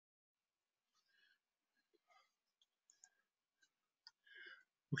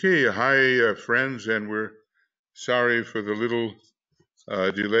Okay, hi, friends, and we're sorry for the little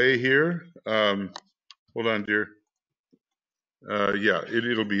delay here. Hold on, dear. Yeah,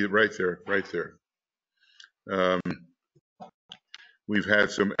 it'll be right there, right there. Um, we've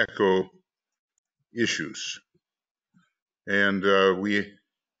had some echo issues, and we're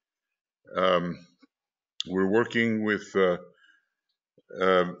working with uh,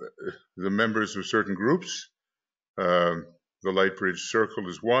 the members of certain groups. The Lightbridge Circle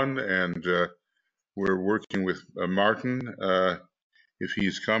is one, and we're working with Martin. If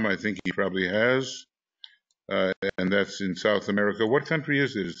he's come, I think he probably has. And that's in South America. What country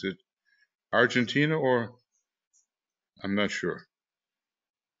is it? Is it Argentina or I'm not sure.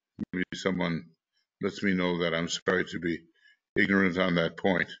 Maybe someone lets me know that. I'm sorry to be ignorant on that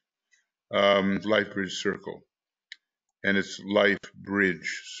point. Life Bridge Circle. And it's Life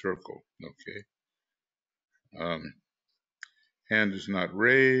Bridge Circle. Okay. Hand is not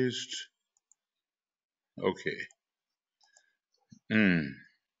raised. Okay. And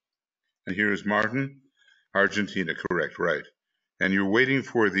here is Martin. Argentina, correct, right. And you're waiting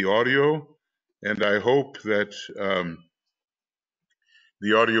for the audio, and I hope that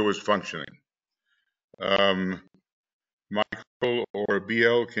the audio is functioning. Michael or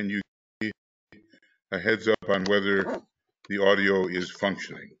BL, can you give me a heads up on whether the audio is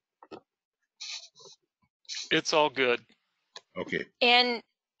functioning? It's all good. Okay. And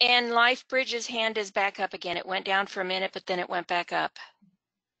LifeBridge's hand is back up again. It went down for a minute, but then it went back up.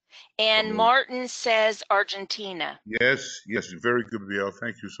 And Martin says Argentina. Yes, very good, BL.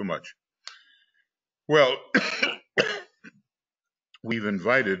 Thank you so much. Well, we've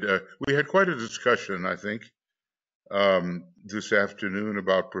invited, we had quite a discussion, I think, this afternoon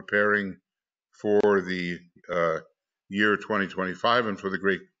about preparing for the year 2025 and for the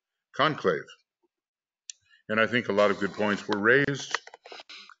great conclave. And I think a lot of good points were raised,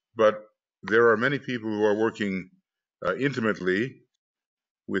 but there are many people who are working intimately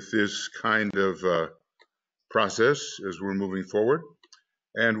with this kind of process as we're moving forward.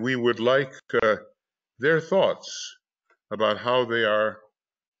 And we would like their thoughts about how they are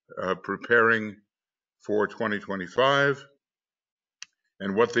preparing for 2025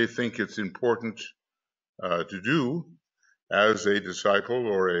 and what they think it's important to do as a disciple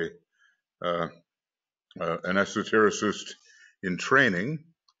or an esotericist in training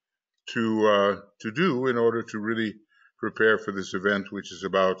to do in order to really prepare for this event, which is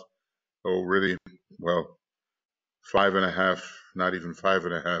about, really, well, 5.5, not even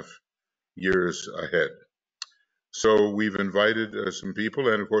 5.5 years ahead. So we've invited some people,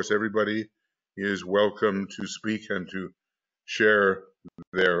 and of course everybody is welcome to speak and to share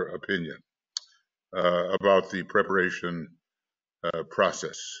their opinion about the preparation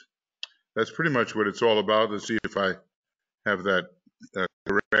process. That's pretty much what it's all about. Let's see if I have that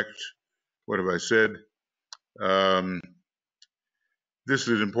correct. What have I said? This is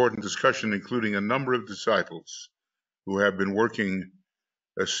an important discussion, including a number of disciples who have been working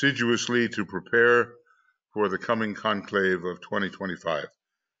assiduously to prepare for the coming conclave of 2025.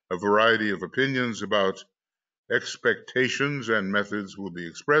 A variety of opinions about expectations and methods will be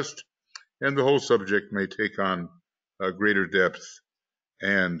expressed, and the whole subject may take on a greater depth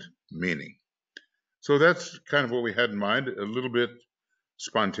and meaning. So that's kind of what we had in mind, a little bit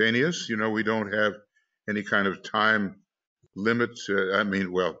spontaneous. You know, we don't have any kind of time limit. I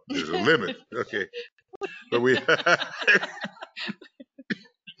mean, well, there's a limit, okay. But we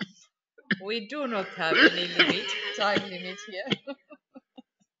we do not have any time limit here.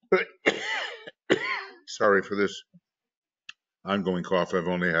 Sorry for this ongoing cough. I've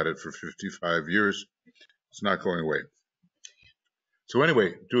only had it for 55 years. It's not going away. So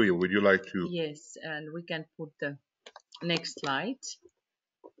anyway, Julia, would you like to? Yes, and we can put the next slide.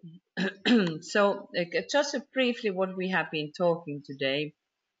 So just briefly what we have been talking today,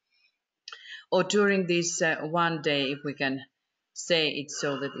 or during this one day, if we can say it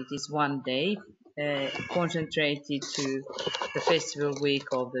so that it is one day, concentrated to the festival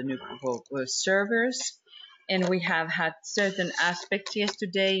week of the nuclear servers. And we have had certain aspects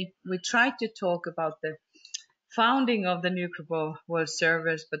yesterday. We tried to talk about the founding of the nuclear world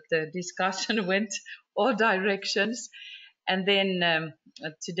servers, but the discussion went all directions. And then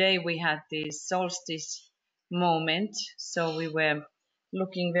today we had this solstice moment, so we were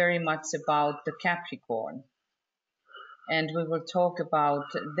looking very much about the Capricorn, and we will talk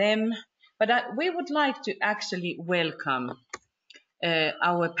about them. But we would like to actually welcome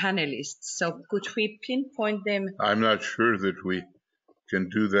our panelists. So could we pinpoint them? I'm not sure that we can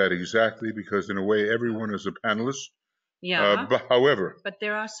do that exactly, because in a way everyone is a panelist. Yeah. However, but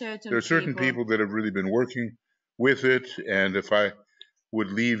there are certain people that have really been working with it, and if I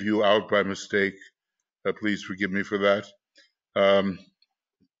would leave you out by mistake, please forgive me for that.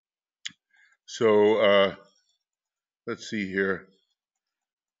 Let's see here.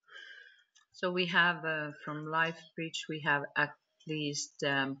 So we have from LifeBridge, we have at least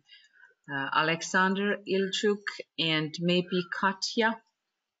Alexander Ilchuk and maybe Katja.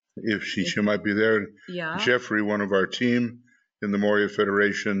 If she might be there. Yeah. Jeffrey, one of our team in the Moria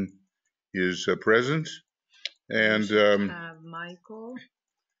Federation, is present. And have Michael.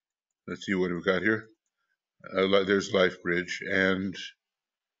 Let's see what we've got here. There's LifeBridge and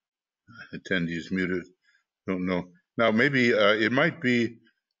attendees muted. Don't know. Now maybe it might be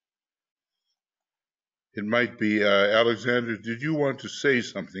Alexander. Did you want to say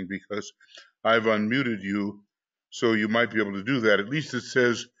something? Because I've unmuted you, so you might be able to do that. At least it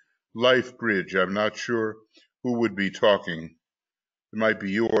says LifeBridge. I'm not sure who would be talking. It might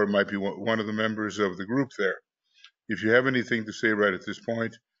be you, or it might be one of the members of the group there. If you have anything to say right at this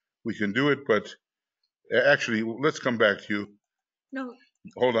point, we can do it. But actually, let's come back to you. No.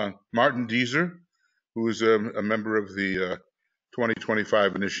 Hold on. Martin Deezer, who is a member of the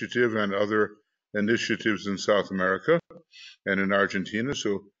 2025 initiative and other initiatives in South America and in Argentina.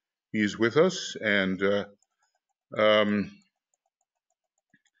 So he's with us. And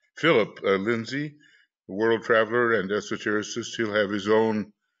Philip Lindsay, a world traveler and esotericist, he'll have his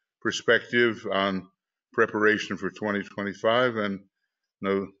own perspective on preparation for 2025, and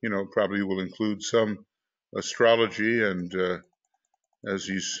probably will include some astrology, and as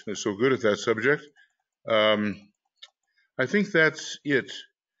he's so good at that subject. I think that's it.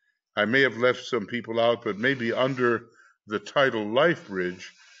 I may have left some people out, but maybe under the title LifeBridge,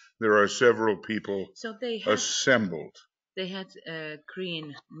 there are several people assembled. They had a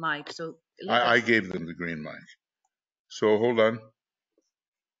green mic, so I gave them the green mic. So hold on.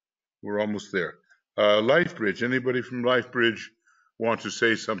 We're almost there. LifeBridge, anybody from LifeBridge want to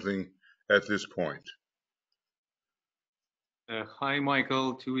say something at this point? Hi,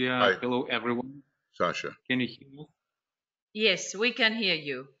 Michael, Tuya. Hi. Hello, everyone. Sasha. Can you hear me? Yes, we can hear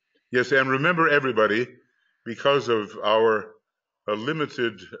you. Yes, and remember, everybody, because of our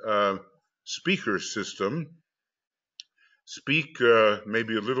limited speaker system, speak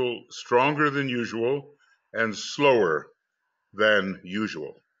maybe a little stronger than usual and slower than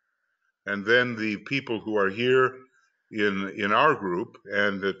usual. And then the people who are here in our group,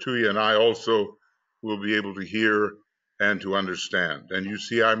 and Tuya and I also will be able to hear and to understand. And you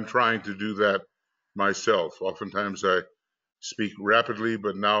see, I'm trying to do that myself. Oftentimes I speak rapidly,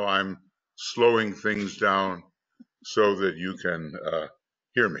 but now I'm slowing things down so that you can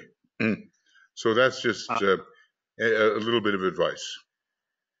hear me. So that's just a little bit of advice.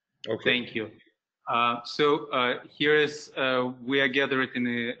 Okay. Thank you. Here is, we are gathered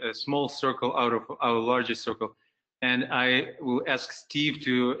in a small circle out of our largest circle, and I will ask Steve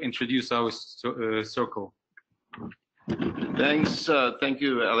to introduce our circle. Thanks. Thank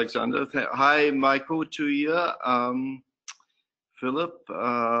you, Alexander. Hi, Michael, Tuya, Philip,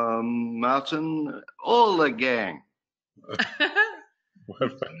 Martin, all the gang.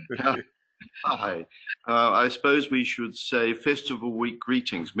 Hi. I suppose we should say Festival Week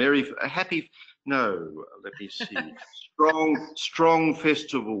greetings. No, let me see. Strong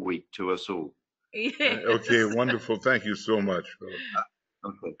Festival Week to us all. Yes. Okay, wonderful. Thank you so much.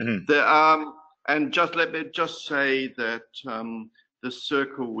 Okay. And let me just say that the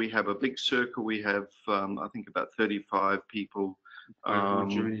circle, we have a big circle. We have, I think, about 35 people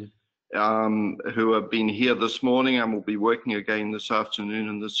who have been here this morning and will be working again this afternoon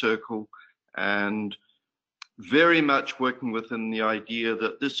in the circle, and very much working within the idea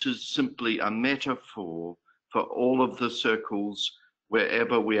that this is simply a metaphor for all of the circles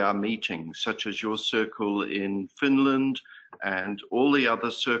wherever we are meeting, such as your circle in Finland and all the other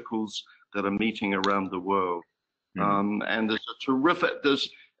circles that are meeting around the world. And there's a terrific,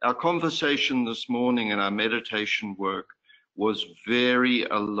 our conversation this morning and our meditation work was very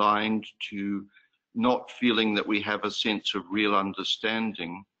aligned to not feeling that we have a sense of real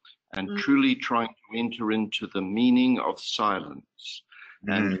understanding, and truly trying to enter into the meaning of silence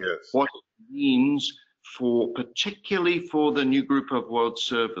and what it means particularly for the new group of world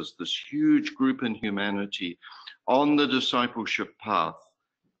servers, this huge group in humanity on the discipleship path,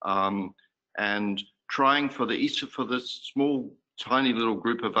 and trying for this small, tiny little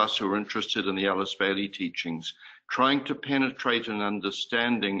group of us who are interested in the Alice Bailey teachings, trying to penetrate an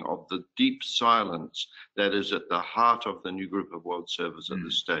understanding of the deep silence that is at the heart of the new group of world servers at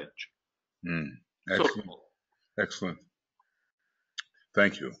this stage. Excellent. Excellent.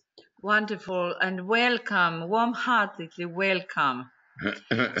 Thank you. Wonderful, and welcome, warm-heartedly welcome.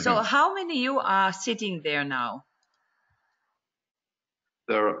 So how many you are sitting there now?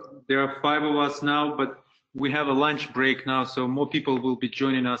 There are 5 of us now, but we have a lunch break now, so more people will be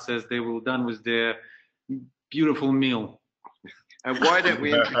joining us as they will done with their beautiful meal. And why don't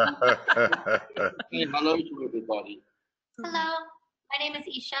we say hello to everybody? Hello, my name is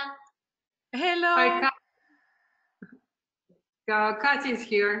Isha. Hello. Hi, Katya is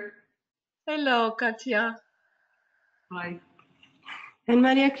here. Hello, Katya. Hi. And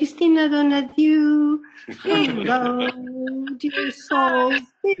Maria Cristina Donadieu. Hello, dear souls.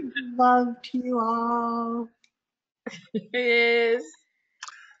 Big love to you all. Yes.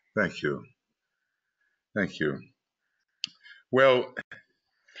 Thank you. Thank you. Well,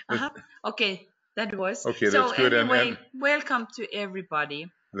 Okay, that was. okay, so that's good. Anyway, and welcome to everybody.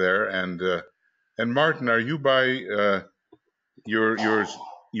 there and Martin, are you by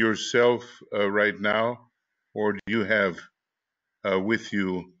yourself right now, or do you have with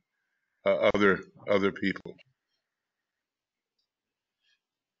you other people?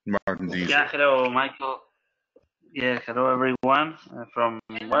 Martin, do you? Yeah, hello, Michael. Yeah, hello, everyone.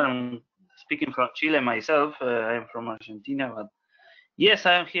 I'm speaking from Chile myself. I'm from Argentina, but yes,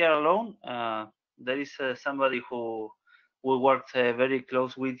 I am here alone. There is somebody who we worked very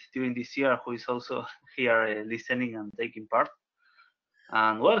close with during this year, who is also here listening and taking part.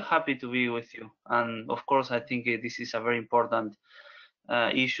 And well, happy to be with you. And of course, I think this is a very important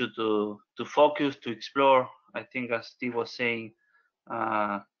issue to focus, to explore. I think, as Steve was saying,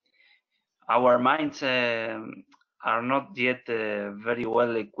 our minds are not yet very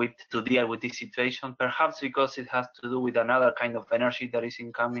well equipped to deal with this situation, perhaps because it has to do with another kind of energy that is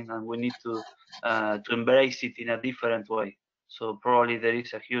incoming, and we need to embrace it in a different way. So probably there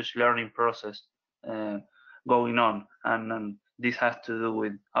is a huge learning process going on, and this has to do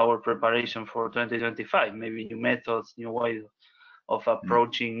with our preparation for 2025, maybe new methods, new ways of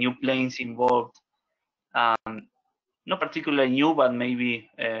approaching, new planes involved. Not particularly new, but maybe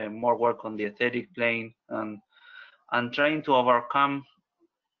more work on the aesthetic plane, and trying to overcome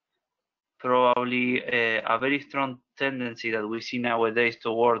probably a very strong tendency that we see nowadays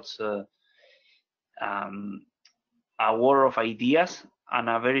towards a war of ideas and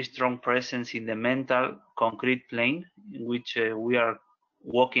a very strong presence in the mental concrete plane, in which we are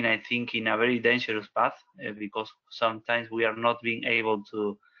walking, I think, in a very dangerous path because sometimes we are not being able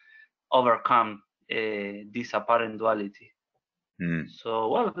to overcome this apparent duality. So,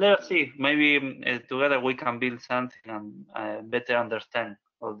 well, let's see. Maybe together we can build something and better understand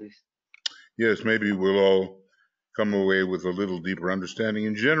all this. Yes, maybe we'll all come away with a little deeper understanding.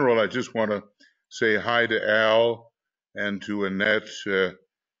 In general, I just want to say hi to Al and to Annette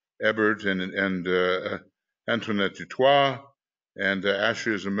Ebert and Antoinette Dutois. And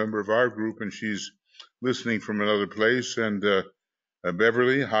Asher is a member of our group, and she's listening from another place. And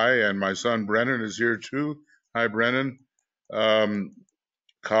Beverly, hi, and my son Brennan is here too. Hi, Brennan.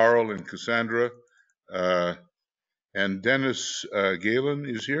 Carl and Cassandra, and Dennis Galen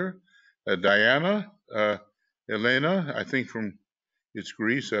is here. Diana, Elena, I think it's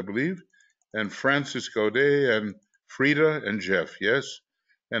Greece, I believe, and Francis Gaudet, and Frida and Jeff, yes,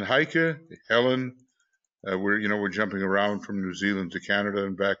 and Heike, Helen. We're jumping around from New Zealand to Canada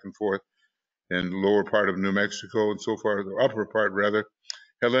and back and forth, and lower part of New Mexico and so far, the upper part rather.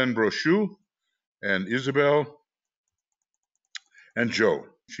 Helen Brochu and Isabel. And Joe,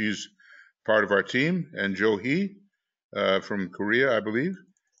 she's part of our team, and Joe He from Korea, I believe,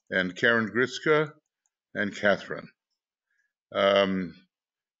 and Karen Gritska and Catherine.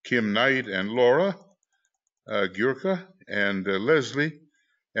 Kim Knight and Laura Gyurka and Leslie,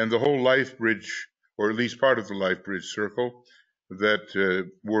 and the whole LifeBridge, or at least part of the LifeBridge circle that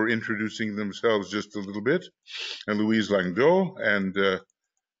were introducing themselves just a little bit, and Louise Langdo and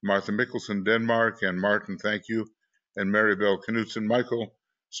Martha Mickelson, Denmark, and Martin, thank you, and Maribel Knudsen. Michael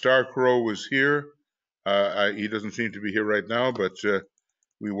Starcrow was here. He doesn't seem to be here right now, but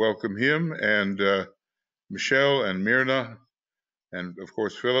we welcome him, and Michelle and Myrna, and of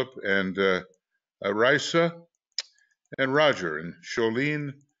course Philip, and Raisa, and Roger, and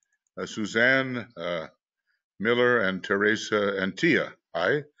Charlene, Suzanne Miller, and Teresa, and Tia.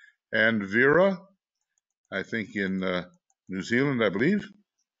 Hi, and Vera, I think in New Zealand, I believe,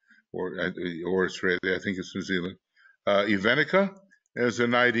 or Australia, I think it's New Zealand. Ivenica,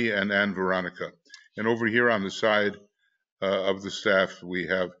 Zenaidi, and Anne Veronica. And over here on the side of the staff, we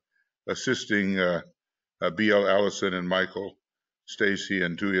have assisting B.L. Allison and Michael, Stacy,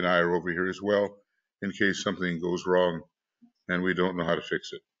 and Dewey and I are over here as well, in case something goes wrong and we don't know how to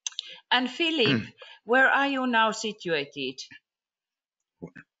fix it. And Philip, where are you now situated?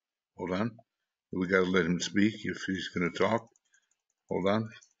 Hold on. We got to let him speak if he's going to talk. Hold on.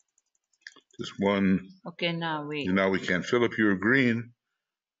 Just one. Okay, now we can. Philip, you're green.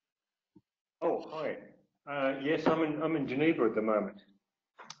 Oh, hi. Yes, I'm in Geneva at the moment.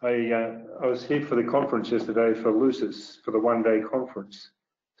 I was here for the conference yesterday for Lucis, for the one-day conference.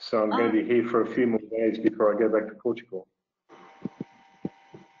 So I'm going to be here for a few more days before I go back to Portugal.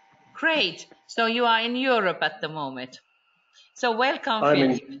 Great. So you are in Europe at the moment. So welcome, I'm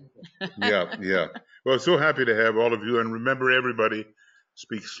Philip. in, Yeah. Well, so happy to have all of you. And remember, everybody,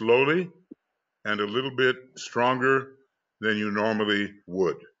 speak slowly and a little bit stronger than you normally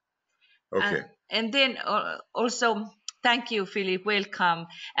would. Okay. And then also, thank you, Philip. Welcome.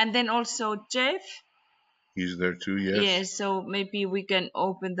 And then also, Jeff. He's there too, yes. Yes, so maybe we can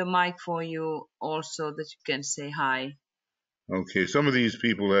open the mic for you also that you can say hi. Okay, some of these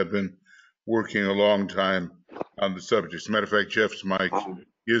people have been working a long time on the subject. As a matter of fact, Jeff's mic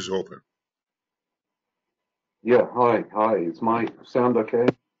is open. Yeah, hi. Is my sound okay?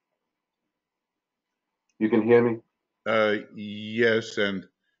 You can hear me? Yes, and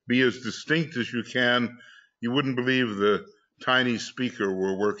be as distinct as you can. You wouldn't believe the tiny speaker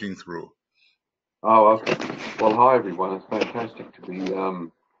we're working through. Oh, okay. Well, hi everyone. It's fantastic to be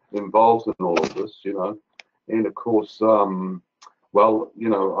involved in all of this, you know. And of course, well, you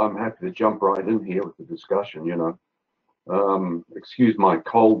know, I'm happy to jump right in here with the discussion, you know. Excuse my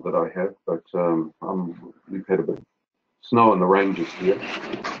cold that I have, but we've had a bit of snow in the ranges here.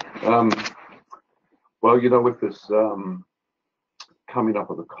 Well, you know, with this coming up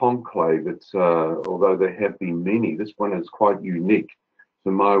with a conclave, it's although there have been many, this one is quite unique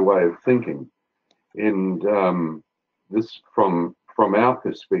to my way of thinking. And this, from our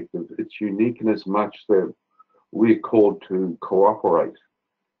perspective, it's unique in as much that we're called to cooperate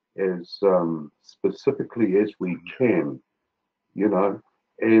as specifically as we can, you know.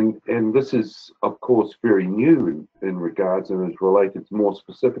 And this is, of course, very new in regards and is related more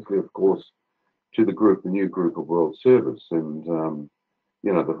specifically, of course, to the new group of World Service and,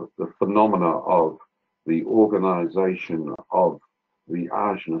 you know, the phenomena of the organization of the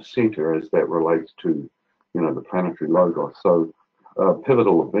Ajna Center as that relates to, you know, the planetary logos. So,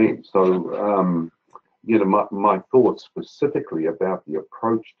 pivotal event. So, you know, my thoughts specifically about the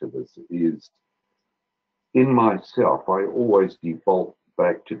approach to this is, in myself, I always default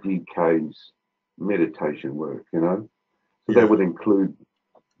back to DK's meditation work, you know. So that would include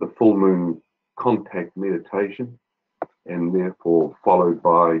the full moon contact meditation, and therefore followed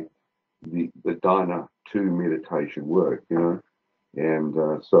by the Dhyana 2 meditation work, you know.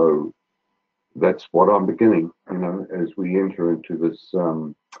 And so that's what I'm beginning, you know, as we enter into this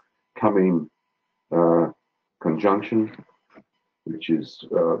coming conjunction, which is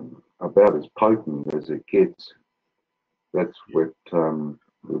about as potent as it gets. That's what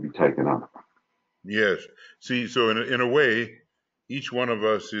will be taken up. Yes. See, so in a way, each one of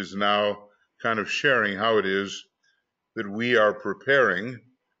us is now kind of sharing how it is that we are preparing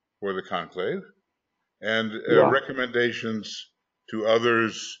for the conclave and recommendations to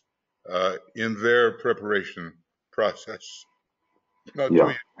others in their preparation process. Now, do you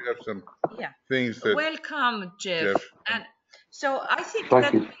have some things that... Welcome, Jeff. And so I think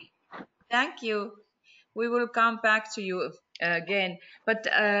thank you. We will come back to you again. But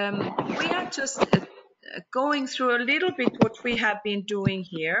we are just going through a little bit what we have been doing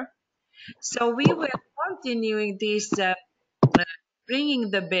here. So we were continuing this ringing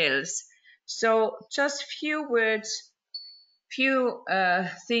the bells. So just few words, few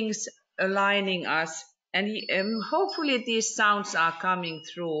things aligning us, and hopefully these sounds are coming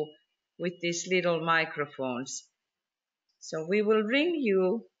through with these little microphones. So we will ring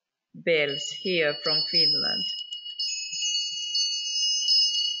you bells here from Finland.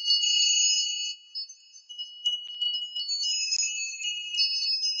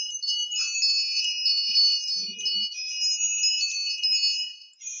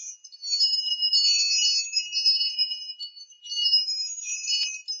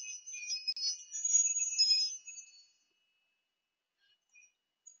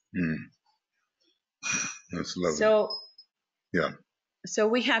 That's lovely. So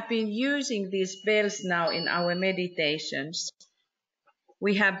we have been using these bells now in our meditations.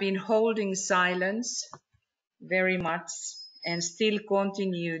 We have been holding silence very much and still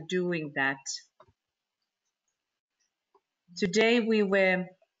continue doing that. Today we were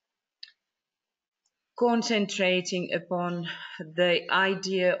concentrating upon the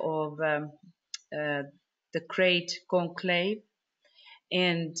idea of the great conclave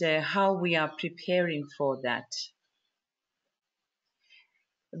and how we are preparing for that.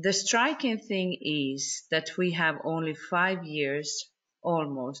 The striking thing is that we have only 5 years,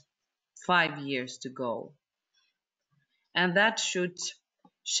 almost 5 years to go. And that should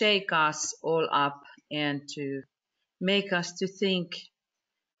shake us all up and to make us to think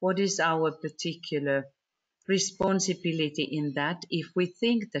what is our particular responsibility in that if we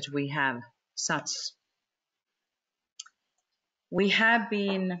think that we have such. We have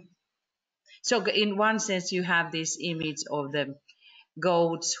been, so in one sense you have this image of the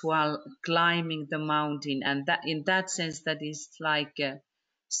goats who are climbing the mountain, and that in that sense that is like a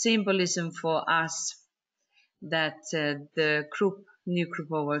symbolism for us that the new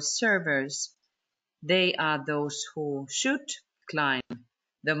group of observers, they are those who should climb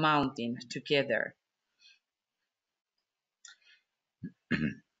the mountain together.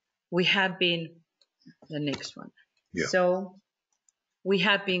 We have been, the next one. Yeah. So we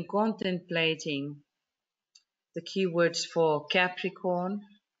have been contemplating the keywords for Capricorn.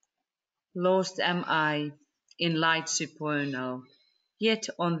 Lost am I in light supernal, yet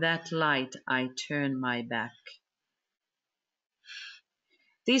on that light I turn my back.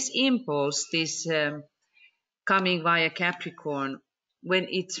 This impulse, this coming via Capricorn, when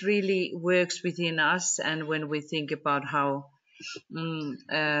it really works within us, and when we think about how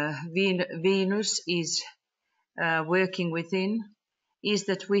Venus is working within, is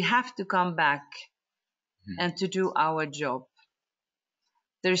that we have to come back and to do our job.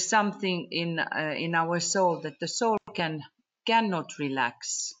 There's something in our soul that the soul cannot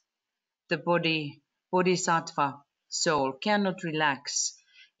relax. The bodhisattva soul cannot relax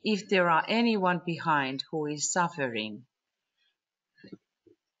if there are anyone behind who is suffering.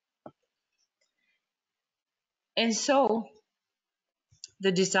 And so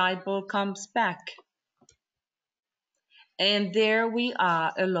the disciple comes back, and there we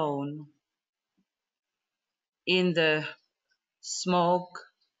are alone in the smoke,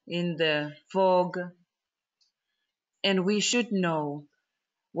 in the fog, and we should know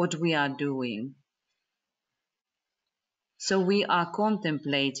what we are doing. So we are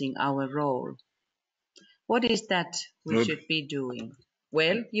contemplating our role. What is that we should be doing?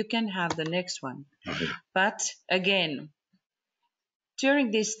 Well, you can have the next one. But again,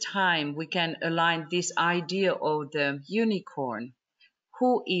 during this time, we can align this idea of the unicorn.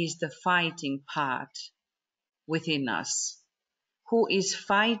 Who is the fighting part within us? Who is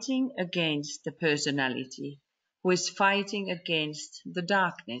fighting against the personality? Who is fighting against the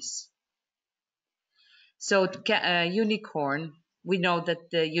darkness? So unicorn, we know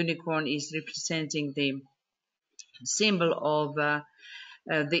that the unicorn is representing the symbol of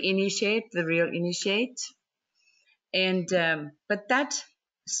the initiate, the real initiate. And but that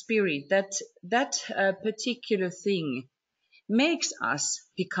spirit, that particular thing makes us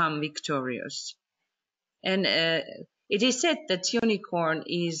become victorious. And it is said that unicorn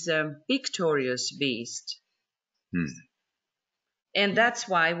is a victorious beast. And that's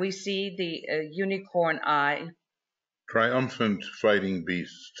why we see the unicorn eye. Triumphant fighting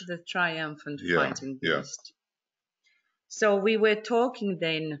beast. The triumphant fighting beast. So we were talking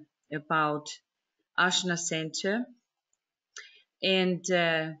then about Ajna Center. And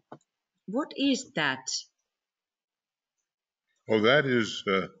what is that? Oh, that is...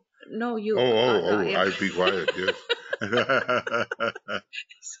 No, you... I'd be quiet, yes.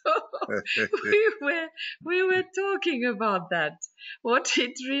 So we were talking about that, what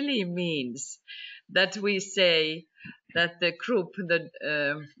it really means, that we say that the group, the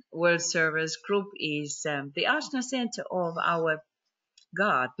World Servers group, is the Ajna Center of our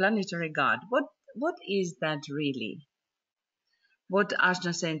God, planetary God. What is that really? What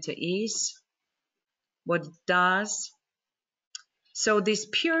Ajna Center is, what it does. So this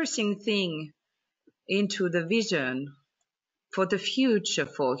piercing thing into the vision for the future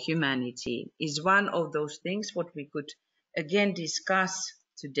for humanity is one of those things what we could again discuss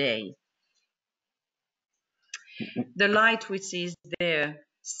today. The light which is there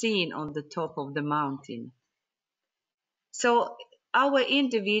seen on the top of the mountain. So our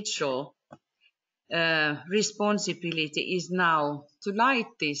individual responsibility is now to light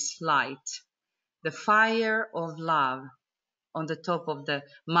this light, the fire of love on the top of the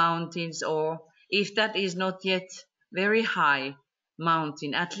mountains, or if that is not yet very high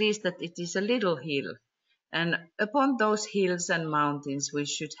mountain, at least that it is a little hill. And upon those hills and mountains, we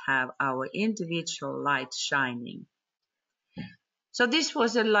should have our individual light shining. So this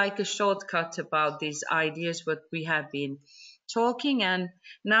was like a shortcut about these ideas what we have been talking, and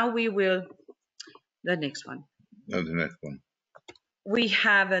now we will, the next one. No, the next one. We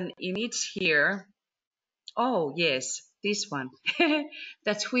have an image here. Oh, yes, this one.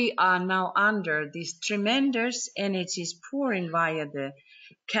 That we are now under this tremendous energies pouring via the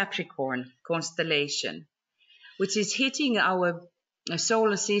Capricorn constellation, which is hitting our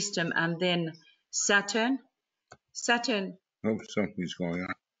solar system, and then Saturn. Oh, something's going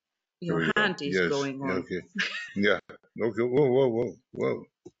on. Your hand is going on. Okay. Yeah. Okay. Whoa.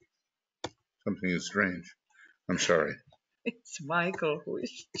 Something is strange. I'm sorry. It's Michael who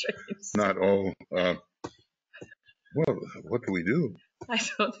is strange. Not all. Well, what do we do? I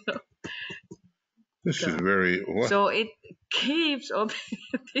don't know. This is very. What? So it keeps on.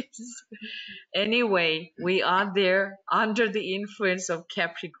 Anyway, we are there under the influence of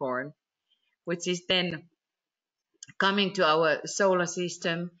Capricorn, which is then coming to our solar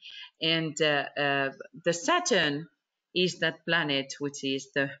system, and the Saturn is that planet which is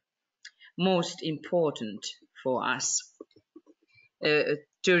the most important for us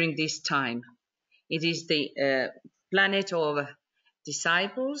during this time. It is the planet of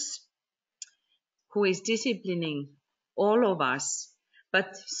disciples who is disciplining all of us,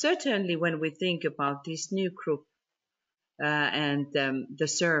 but certainly when we think about this new group and the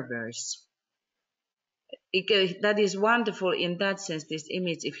servers, that is wonderful in that sense, this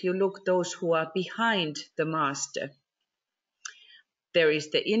image. If you look those who are behind the master, there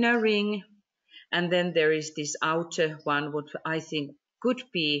is the inner ring, and then there is this outer one, what I think could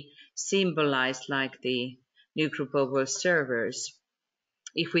be symbolized like the new group of world servers.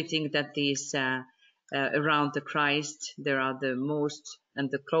 If we think that these around the Christ, there are the most and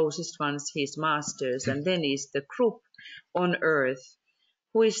the closest ones, his masters, and then is the group on earth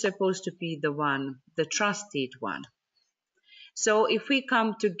who is supposed to be the one, the trusted one. So if we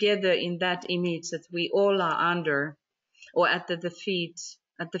come together in that image that we all are under, or at the feet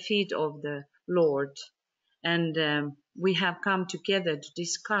of the Lord, and we have come together to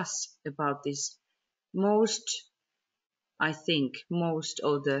discuss about this most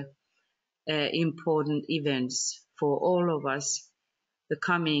of the important events for all of us, the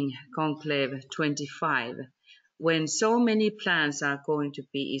coming Conclave 25, when so many plans are going to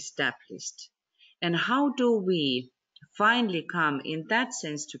be established. And how do we finally come in that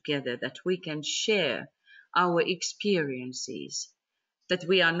sense together that we can share our experiences, that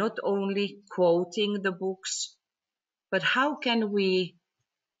we are not only quoting the books, but how can we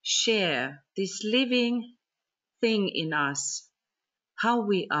share this living thing in us, how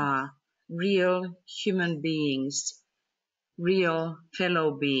we are real human beings, real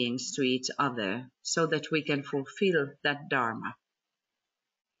fellow beings to each other, so that we can fulfill that Dharma.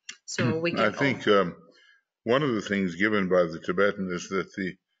 So we can. I think one of the things given by the Tibetan is that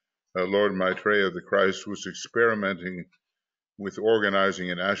the Lord Maitreya, the Christ, was experimenting with organizing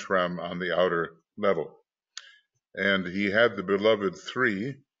an ashram on the outer level. And he had the beloved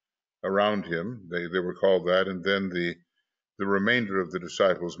three around him, they were called that, and then the remainder of the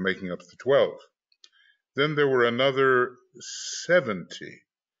disciples making up the 12. Then there were another 70,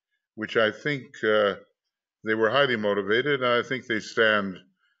 which I think they were highly motivated, and I think they stand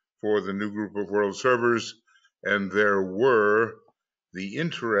for the new group of world servers, and there were the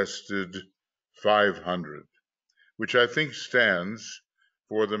interested 500, which I think stands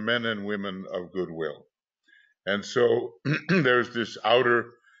for the men and women of goodwill. And so there's this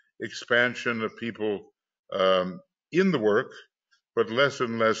outer expansion of people in the work, but less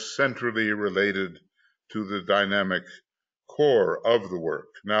and less centrally related to the dynamic core of the work.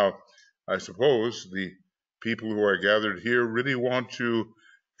 Now, I suppose the people who are gathered here really want to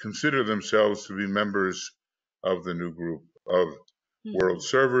consider themselves to be members of the new group of world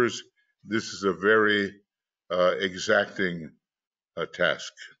servers. This is a very exacting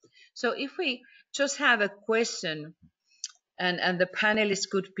task. So if we just have a question, and the panelists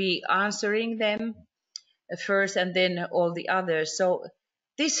could be answering them first, and then all the others. So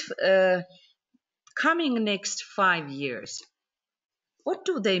this coming next 5 years, what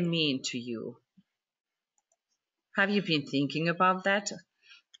do they mean to you? Have you been thinking about that?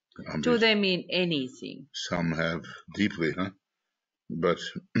 Do they mean anything? Some have deeply, huh? But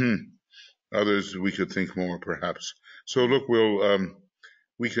others we could think more, perhaps. So look,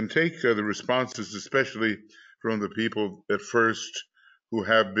 we can take the responses, especially from the people at first who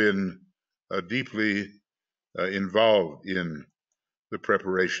have been deeply involved in the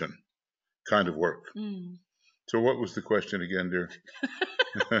preparation kind of work. So what was the question again, dear?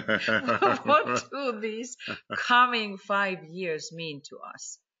 What do these coming 5 years mean to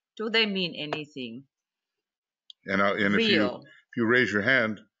us? Do they mean anything? And if you raise your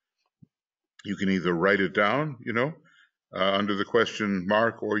hand, you can either write it down, under the question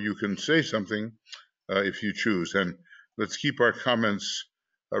mark, or you can say something if you choose. And let's keep our comments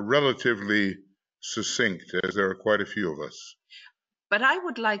relatively succinct, as there are quite a few of us. But I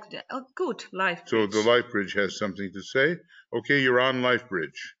would like to, good, LifeBridge. So the LifeBridge has something to say. Okay, you're on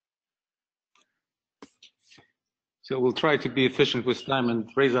LifeBridge. So we'll try to be efficient with time and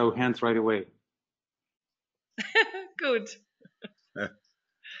raise our hands right away. Good.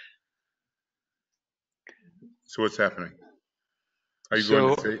 So what's happening? Are you So,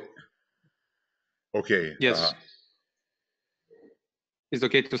 going to say? Okay. Yes. Is it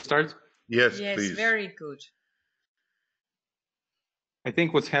okay to start? Yes, Yes, please. very good. I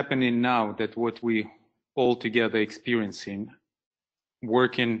think what's happening now, that what we all together experiencing,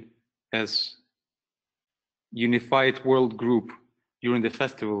 working as unified world group during the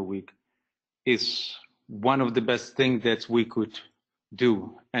festival week, is one of the best things that we could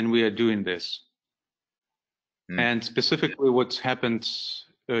do, and we are doing this. And specifically what's happened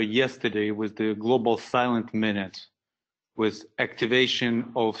yesterday with the Global Silent Minute, with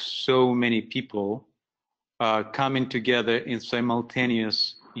activation of so many people coming together in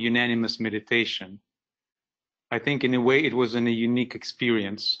simultaneous unanimous meditation. I think in a way it was a unique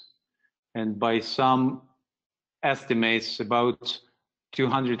experience, and by some estimates about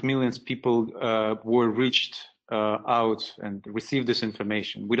 200 million people were reached out and received this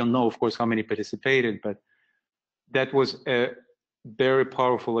information. We don't know, of course, how many participated, but that was a very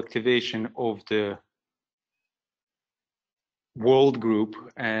powerful activation of the world group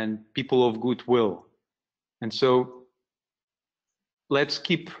and people of goodwill. And so let's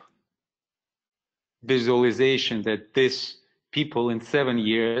keep visualization that these people in 7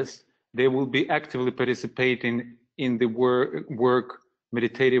 years, they will be actively participating in the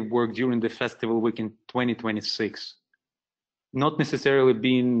meditative work during the festival week in 2026. Not necessarily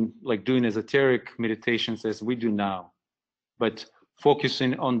being like doing esoteric meditations as we do now, but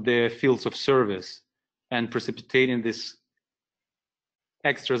focusing on the fields of service and precipitating this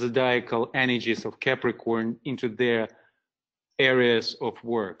extra zodiacal energies of Capricorn into their areas of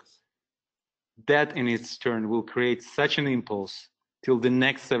work. That in its turn will create such an impulse till the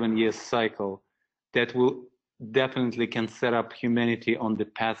next 7 years cycle that will definitely can set up humanity on the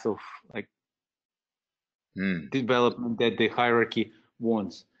path of like development that the hierarchy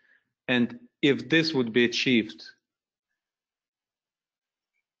wants. And if this would be achieved,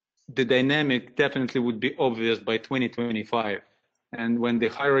 the dynamic definitely would be obvious by 2025. And when the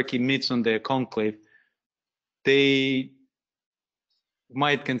hierarchy meets on their conclave, they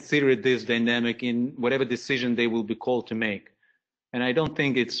might consider this dynamic in whatever decision they will be called to make. And I don't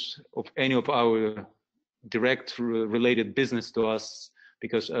think it's of any of our direct related business to us,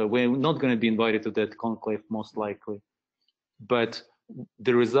 because we're not going to be invited to that conclave most likely. But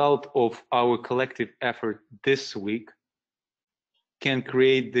the result of our collective effort this week can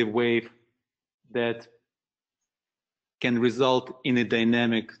create the wave that can result in a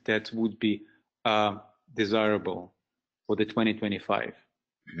dynamic that would be desirable for the 2025.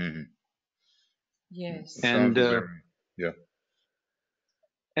 Yes. And yeah.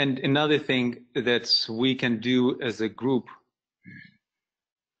 And another thing that we can do as a group,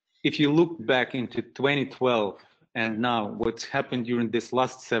 if you look back into 2012 and now what's happened during this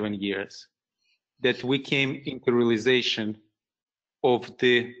last 7 years, that we came into realization of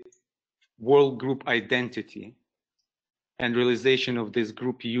the world group identity and realization of this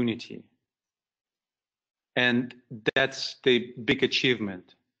group unity. And that's the big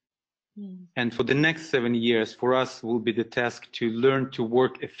achievement. And for the next 7 years, for us will be the task to learn to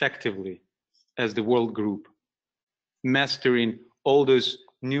work effectively as the world group, mastering all those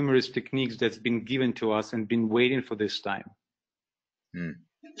numerous techniques that's been given to us and been waiting for this time.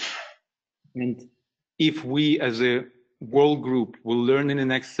 And if we as a world group will learn in the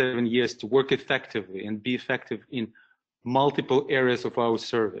next 7 years to work effectively and be effective in multiple areas of our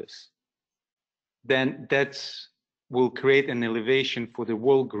service, then that will create an elevation for the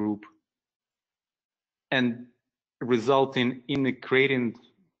world group and resulting in creating,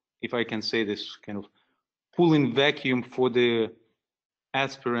 if I can say this, kind of pulling vacuum for the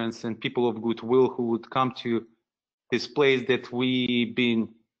aspirants and people of goodwill who would come to this place that we've been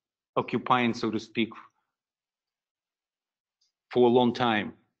occupying, so to speak, for a long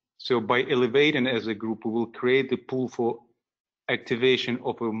time. So by elevating as a group, we will create the pool for activation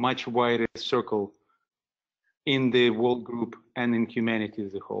of a much wider circle in the world group and in humanity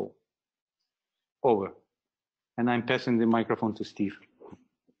as a whole. Over. And I'm passing the microphone to Steve.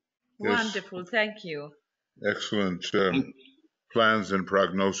 Yes. Wonderful, thank you. Excellent plans and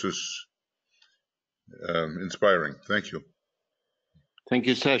prognosis. Inspiring. Thank you. Thank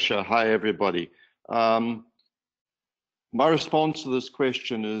you, Sasha. Hi, everybody. My response to this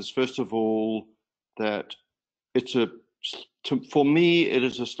question is, first of all, that for me, it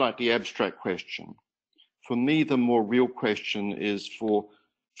is a slightly abstract question. For me, the more real question is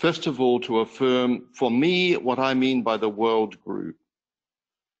first of all, to affirm, for me, what I mean by the world group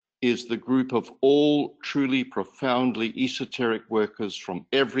is the group of all truly profoundly esoteric workers from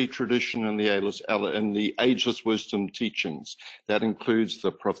every tradition in the ageless wisdom teachings. That includes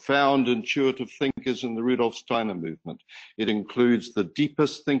the profound intuitive thinkers in the Rudolf Steiner movement. It includes the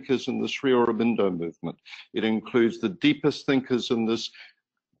deepest thinkers in the Sri Aurobindo movement. It includes the deepest thinkers in this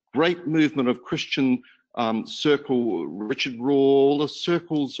great movement of Christian circle, Richard Rohr, all the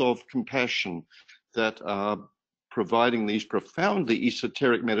circles of compassion that are providing these profoundly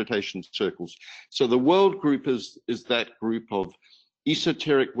esoteric meditation circles. So the world group is that group of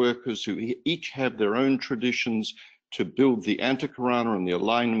esoteric workers who each have their own traditions to build the antikarana and the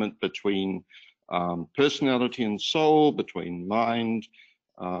alignment between personality and soul, between mind,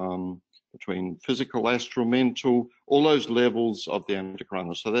 between physical, astral, mental, all those levels of the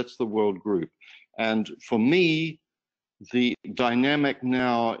antikarana. So that's the world group. And for me, the dynamic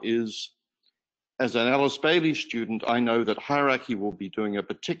now is, as an Alice Bailey student, I know that Hierarchy will be doing a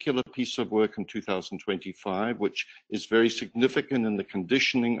particular piece of work in 2025, which is very significant in the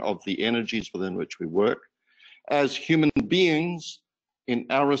conditioning of the energies within which we work. As human beings, in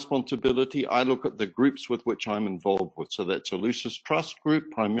our responsibility, I look at the groups with which I'm involved with. So that's a Lucis Trust group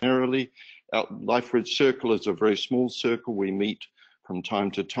primarily. Our LifeBridge Circle is a very small circle. We meet from time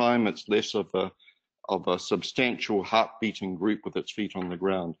to time. It's less of a substantial heart-beating group with its feet on the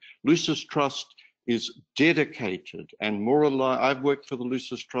ground. Lucis Trust is dedicated and more alive. I've worked for the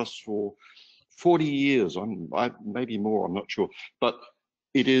Lucis Trust for 40 years, maybe more, I'm not sure, but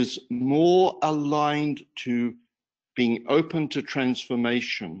it is more aligned to being open to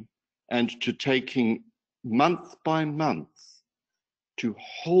transformation and to taking month by month to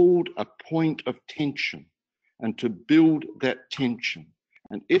hold a point of tension and to build that tension.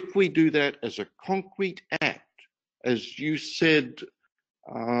 And if we do that as a concrete act, as you said,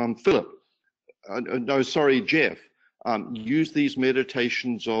 Philip, no, sorry, Jeff, use these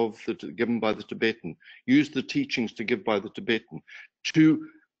meditations given by the Tibetan, use the teachings to give by the Tibetan to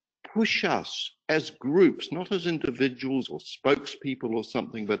push us as groups, not as individuals or spokespeople or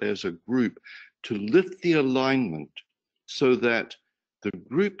something, but as a group to lift the alignment so that the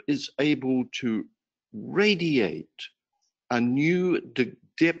group is able to radiate a new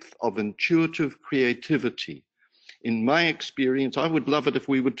depth of intuitive creativity. In my experience, I would love it if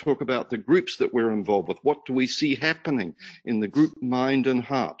we would talk about the groups that we're involved with. What do we see happening in the group mind and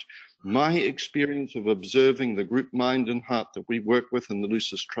heart? My experience of observing the group mind and heart that we work with in the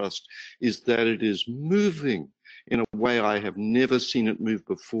Lucis Trust is that it is moving in a way I have never seen it move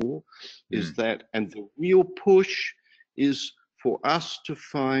before. And the real push is for us to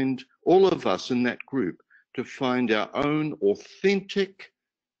find, all of us in that group, to find our own authentic,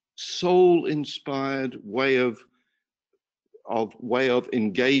 soul-inspired way of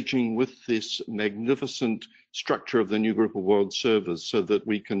engaging with this magnificent structure of the new group of world servers, so that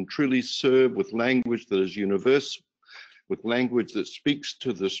we can truly serve with language that is universal, with language that speaks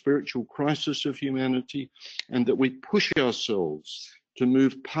to the spiritual crisis of humanity, and that we push ourselves to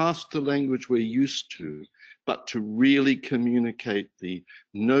move past the language we're used to, but to really communicate the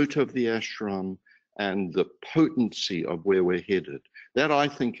note of the ashram and the potency of where we're headed. That, I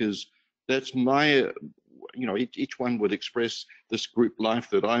think, that's my, each one would express this group life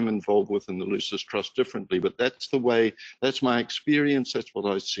that I'm involved with in the Lucis Trust differently, but that's the way, that's my experience, that's what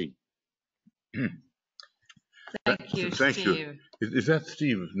I see. Thank you, Steve. Is that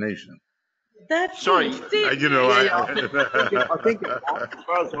Steve Nation? That's Sorry, Steve. I think as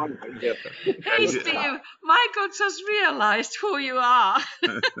far as I'm concerned. Hey, Steve, Michael just realized who you are.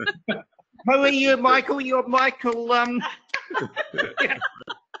 Who are you, Michael? You're Michael.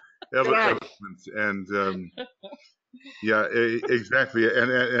 Elements and yeah, exactly.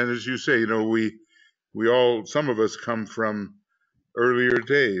 And as you say, we all, some of us come from earlier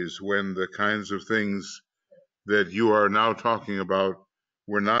days when the kinds of things that you are now talking about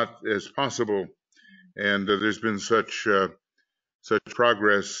were not as possible, and there's been such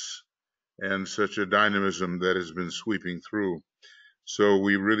progress and such a dynamism that has been sweeping through. So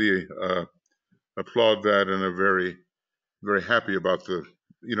we really applaud that and are very, very happy about the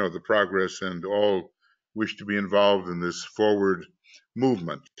progress, and all wish to be involved in this forward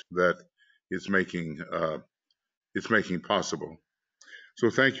movement that it's making possible. So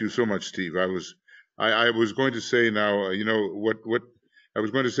thank you so much, Steve. I was going to say now, what I was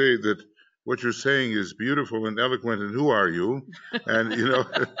going to say, that what you're saying is beautiful and eloquent, and who are you? And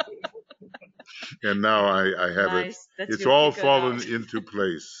and now I have nice. It's all fallen into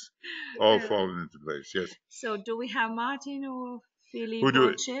place. All fallen into place. Yes. So do we have Martin or Philip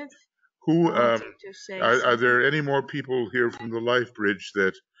or Jeff? Are there any more people here from the LifeBridge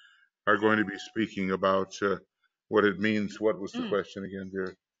that are going to be speaking about what it means? What was the question again,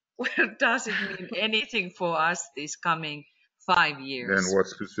 dear? Well, does it mean anything for us this coming 5 years? And what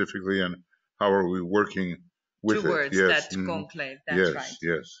specifically, and how are we working with towards it? Yes. that conclave? That's yes, right.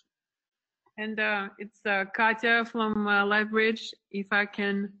 Yes. And it's Katya from LifeBridge. If I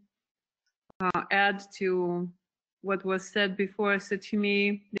can add to what was said before, so to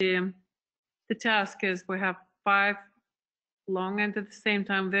me, the task is we have 5 long and at the same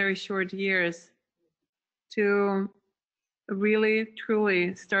time very short years to really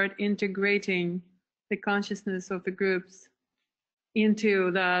truly start integrating the consciousness of the groups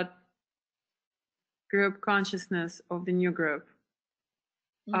into that group consciousness of the new group.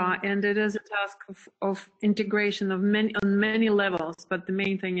 And it is a task of integration of on many levels, but the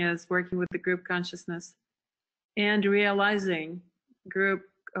main thing is working with the group consciousness and realizing group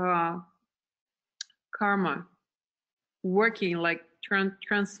karma, working like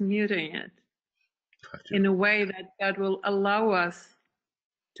transmuting it in a way that will allow us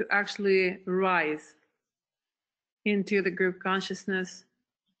to actually rise into the group consciousness,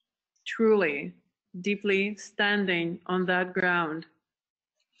 truly, deeply standing on that ground,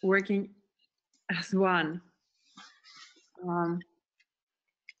 working as one,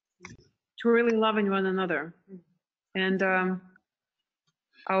 truly loving one another, and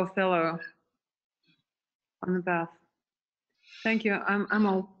our fellow on the path. Thank you. I'm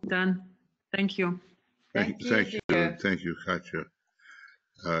all done. Thank you. Thank you, Katya.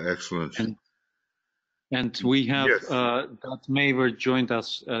 Excellent. And we have Yes. Dot Maver joined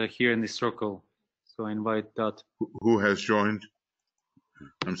us here in the circle. So I invite Dot. Who has joined?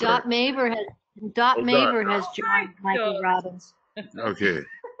 I'm sorry. Dot Maver has joined Michael Robbins. Okay,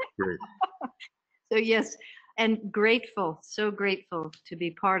 great. So yes, and grateful, so grateful to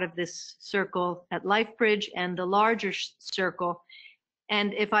be part of this circle at LifeBridge and the larger circle.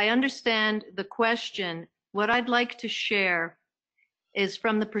 And if I understand the question, what I'd like to share is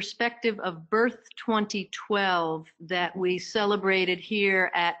from the perspective of Birth 2012 that we celebrated here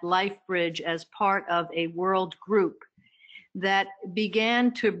at LifeBridge as part of a world group that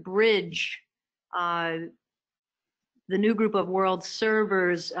began to bridge the new group of world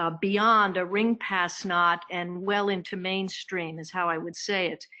servers beyond a ring pass knot and well into mainstream is how I would say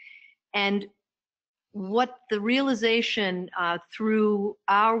it. And what the realization through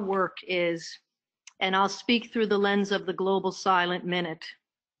our work is, and I'll speak through the lens of the Global Silent Minute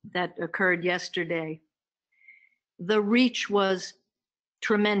that occurred yesterday. The reach was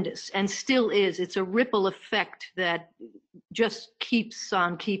tremendous and still is. It's a ripple effect that just keeps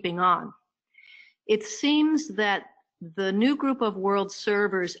on keeping on. It seems that the new group of world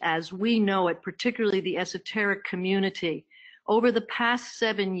servers, as we know it, particularly the esoteric community, over the past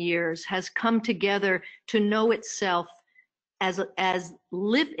 7 years has come together to know itself as a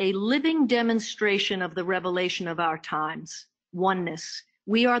living demonstration of the revelation of our times, oneness.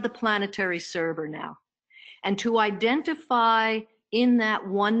 We are the planetary server now. And to identify in that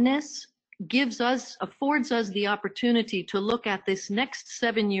oneness affords us the opportunity to look at this next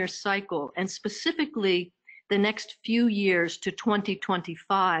 7-year cycle, and specifically the next few years to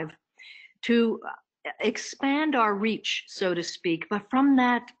 2025, to expand our reach, so to speak, but from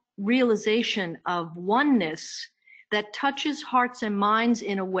that realization of oneness that touches hearts and minds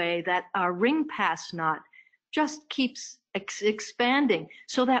in a way that our ring pass knot just keeps expanding,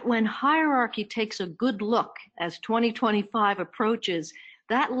 so that when hierarchy takes a good look as 2025 approaches,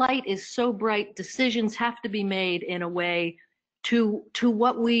 that light is so bright, decisions have to be made in a way to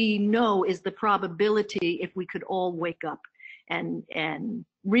what we know is the probability if we could all wake up and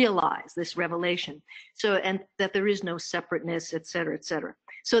realize this revelation. So, and that there is no separateness, et cetera, et cetera.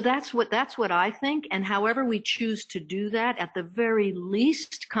 So that's what I think, and however we choose to do that, at the very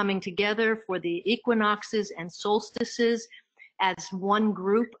least, coming together for the equinoxes and solstices as one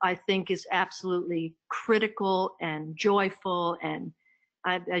group, I think is absolutely critical and joyful. And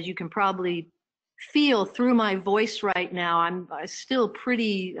as you can probably feel through my voice right now, I'm still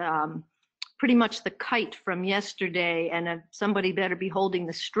pretty much the kite from yesterday, and somebody better be holding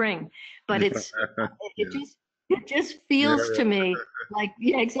the string. But it just feels to me like,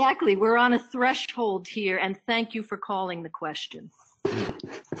 yeah, exactly. We're on a threshold here, and thank you for calling the question.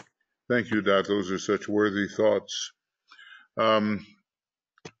 Thank you, Dot. Those are such worthy thoughts.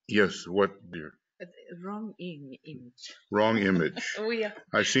 Yes, what, dear? Wrong image. Wrong image. Oh, yeah.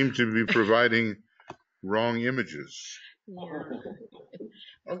 I seem to be providing wrong images. Yeah.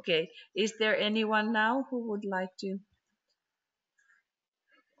 Okay. Is there anyone now who would like to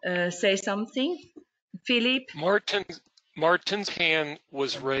say something? Philip? Martin's hand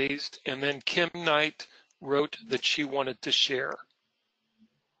was raised, and then Kim Knight wrote that she wanted to share.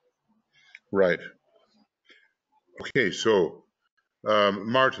 Right. Okay, so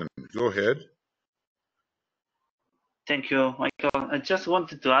Martin, go ahead. Thank you, Michael. I just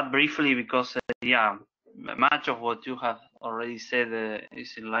wanted to add briefly because, yeah, much of what you have already said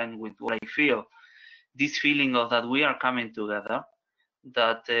is in line with what I feel. This feeling of that we are coming together,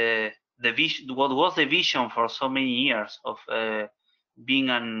 that the vision, what was the vision for so many years of being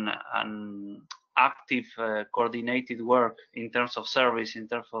an active, coordinated work in terms of service, in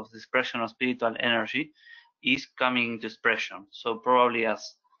terms of the expression of spiritual energy, is coming into expression. So probably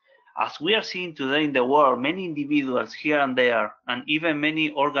as we are seeing today in the world, many individuals here and there, and even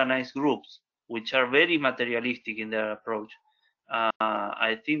many organized groups, which are very materialistic in their approach,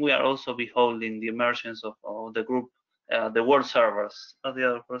 I think we are also beholding the emergence of the group, the world servers, as the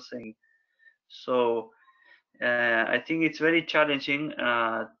other was saying. So I think it's very challenging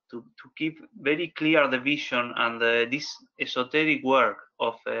to keep very clear the vision and this esoteric work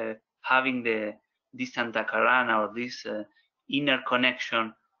of having this Santa Carana or this inner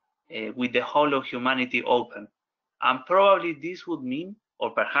connection with the whole of humanity open. And probably this would mean,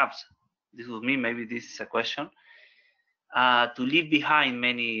 or perhaps this would mean, maybe this is a question, to leave behind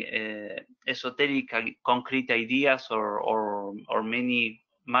many esoteric concrete ideas or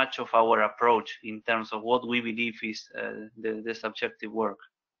much of our approach in terms of what we believe is the subjective work.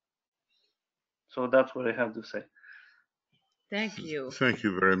 So that's what I have to say. Thank you. Thank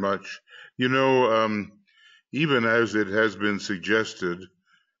you very much. You know, even as it has been suggested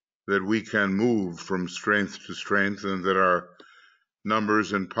that we can move from strength to strength and that our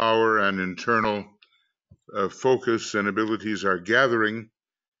numbers and power and internal focus and abilities are gathering,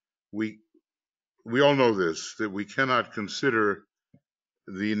 we all know this, that we cannot consider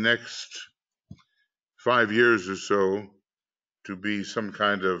the next 5 years or so to be some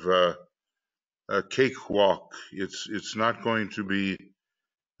kind of a cakewalk. It's not going to be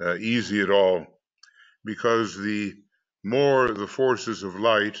easy at all, because the more the forces of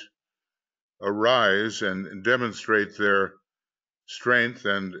light arise and demonstrate their strength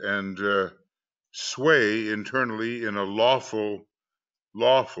and sway internally in a lawful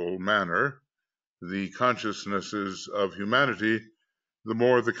manner the consciousnesses of humanity, the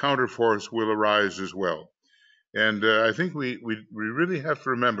more the counterforce will arise as well. And I think we really have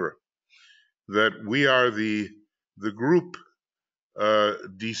to remember that we are the group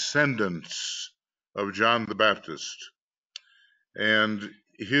descendants of John the Baptist, and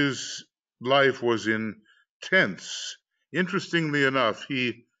his life was intense. Interestingly enough,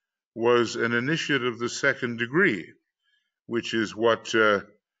 he was an initiate of the second degree, which is what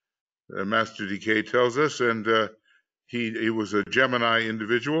Master Decay tells us, and he was a Gemini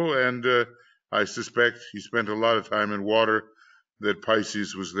individual, and I suspect he spent a lot of time in water, that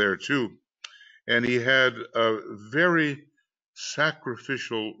Pisces was there too. And he had a very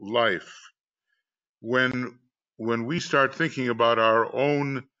sacrificial life. When we start thinking about our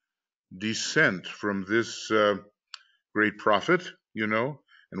own descent from this great prophet, you know,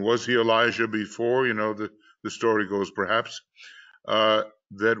 and was he Elijah before, you know, the story goes perhaps,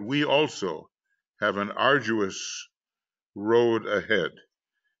 that we also have an arduous road ahead.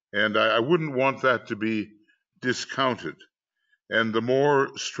 And I wouldn't want that to be discounted. And the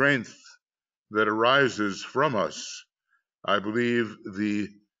more strength that arises from us, I believe the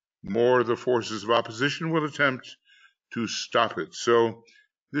more the forces of opposition will attempt to stop it. So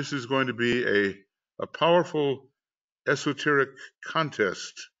this is going to be a powerful esoteric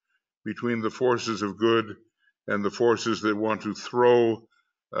contest between the forces of good and the forces that want to throw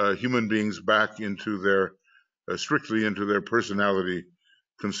human beings back into their strictly into their personality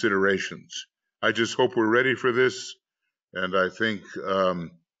considerations. I just hope we're ready for this, and I think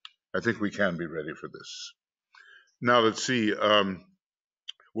we can be ready for this. Now let's see.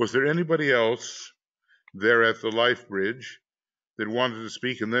 Was there anybody else there at the Life Bridge that wanted to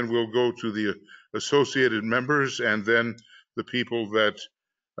speak? And then we'll go to the associated members and then the people that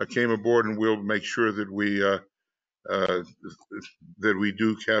came aboard, and we'll make sure that we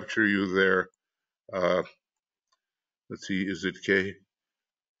do capture you there. Let's see, is it Kay?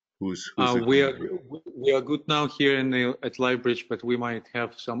 Who's we are good now here at Life Bridge, but we might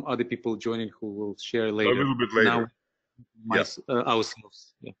have some other people joining who will share later. A little bit later. Now,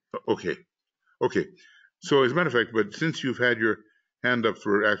 ourselves. Yeah. Okay. So as a matter of fact, but since you've had your hand up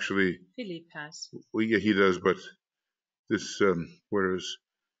for actually, Philip has. Well, yeah, he does. But this, who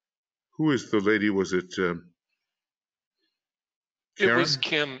is the lady? Was it? Karen? It was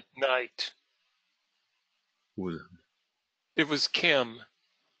Kim Knight. Who was it? It was Kim.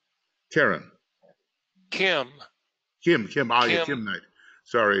 Karen. Kim. Yeah, Kim Knight.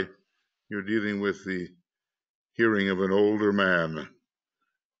 Sorry, you're dealing with the hearing of an older man.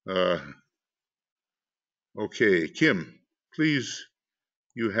 Okay, Kim, please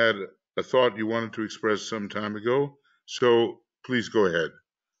you had a thought you wanted to express some time ago, so please go ahead.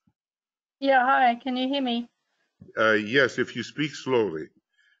 Yeah, hi, can you hear me? Yes, if you speak slowly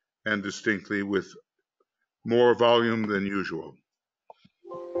and distinctly with more volume than usual.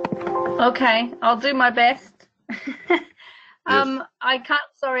 Okay, I'll do my best. Yes.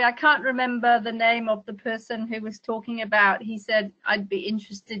 I can't remember the name of the person who was talking about. He said, I'd be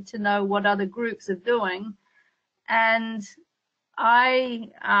interested to know what other groups are doing. And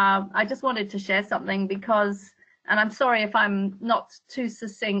I just wanted to share something because, and I'm sorry if I'm not too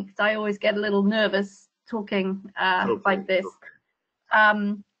succinct, I always get a little nervous talking like this.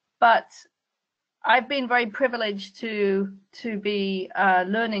 But I've been very privileged to be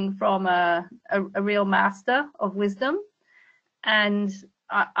learning from a real master of wisdom, and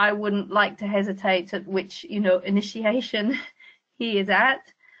I wouldn't like to hesitate at which initiation he is at.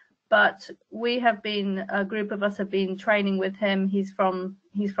 But we have been, a group of us have been training with him. He's from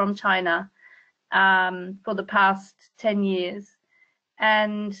China for the past 10 years,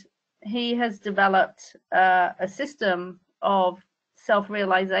 and he has developed a system of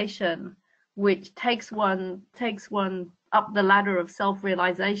self-realization which takes one up the ladder of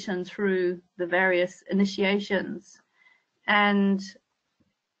self-realization through the various initiations. And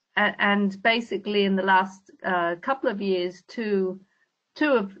basically in the last couple of years, two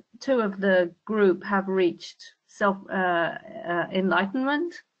of the group have reached self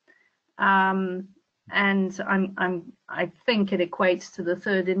enlightenment, and I think it equates to the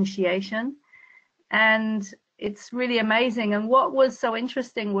third initiation, and it's really amazing. And what was so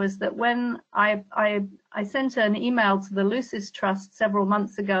interesting was that when I sent an email to the Lucis Trust several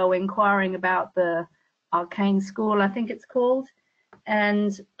months ago inquiring about the Arcane School, I think it's called,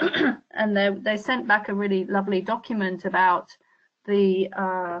 and they sent back a really lovely document about the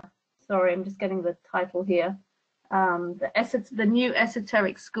sorry, I'm just getting the title here, the new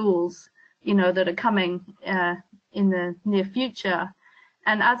esoteric schools, that are coming in the near future.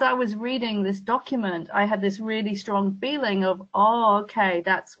 And as I was reading this document, I had this really strong feeling of, oh, okay,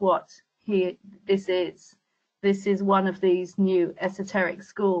 that's what this is. This is one of these new esoteric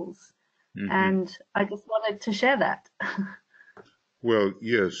schools. Mm-hmm. And I just wanted to share that. Well,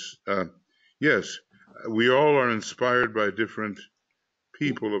 yes. Yes, we all are inspired by different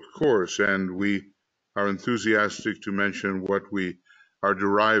people, of course, and we are enthusiastic to mention what we are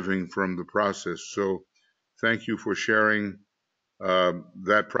deriving from the process. So thank you for sharing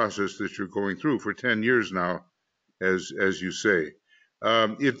that process that you're going through for 10 years now, as you say.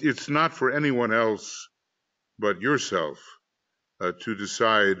 It's not for anyone else but yourself to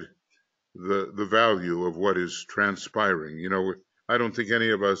decide the value of what is transpiring. I don't think any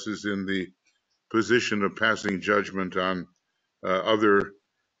of us is in the position of passing judgment on other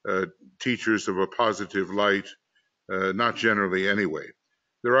teachers of a positive light, not generally anyway.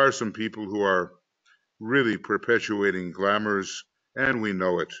 There are some people who are really perpetuating glamours, and we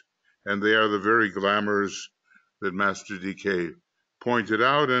know it. And they are the very glamours that Master DK pointed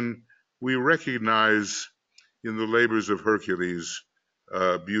out, and we recognize in the labors of Hercules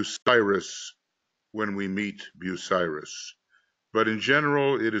Bucyrus when we meet Bucyrus. But in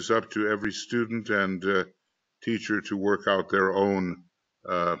general, it is up to every student and teacher to work out their own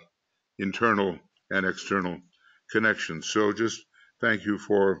internal and external connections. So just thank you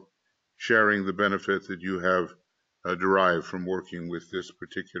for sharing the benefit that you have derived from working with this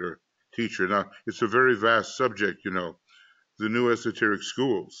particular teacher. Now, it's a very vast subject, the new esoteric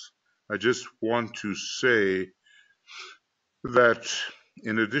schools. I just want to say that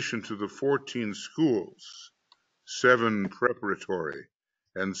in addition to the 14 schools, 7 preparatory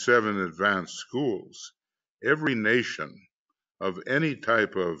and 7 advanced schools, every nation of any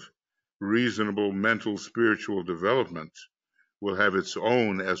type of reasonable mental spiritual development will have its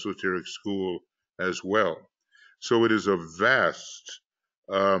own esoteric school as well. So it is a vast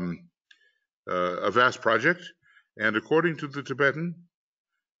project, and according to the Tibetan,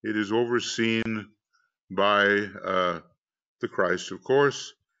 it is overseen by the Christ, of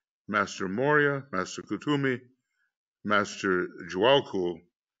course, Master Morya, Master Kutumi, Master Jualkul,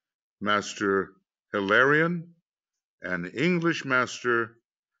 Master Hilarion, an English master,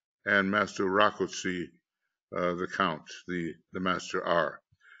 and Master Rakotsi, the Count, the Master R.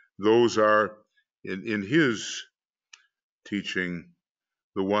 Those are, in his teaching,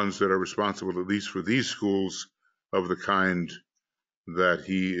 the ones that are responsible, at least for these schools, of the kind that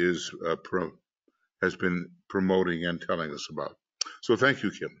he has been promoting and telling us about. So thank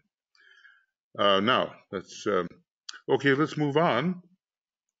you, Kim. Now, let's move on.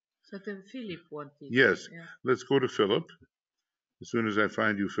 So then Philip wanted. Yes, yeah. Let's go to Philip. As soon as I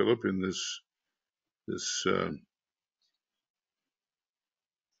find you, Philip, in this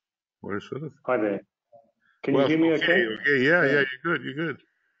Where's Philip? Hi there. Can you hear me okay? Okay, yeah, you're good.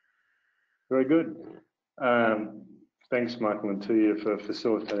 Very good. Thanks, Michael and Tia, for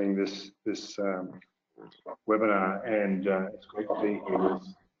facilitating this webinar, and it's great to be here with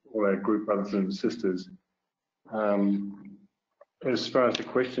all our group brothers and sisters. As far as the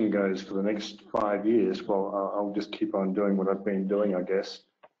question goes for the next 5 years, well, I'll just keep on doing what I've been doing, I guess,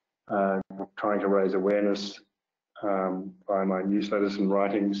 trying to raise awareness by my newsletters and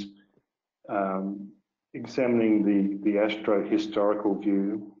writings, examining the astro-historical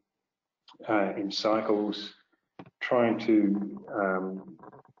view in cycles, trying to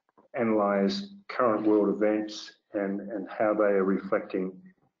analyze current world events and how they are reflecting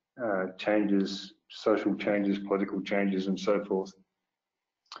changes, social changes, political changes, and so forth.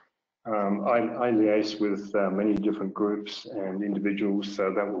 I liaise with many different groups and individuals,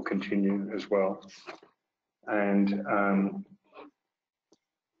 so that will continue as well. And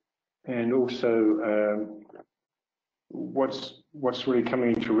also, what's really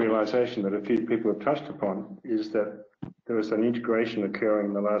coming into realization that a few people have touched upon is that there is an integration occurring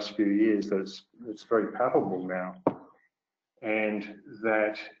in the last few years that's very palpable now, and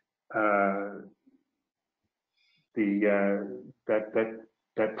that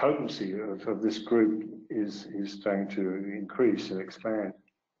that potency of this group is starting to increase and expand.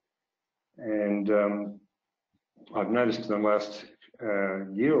 And I've noticed in the last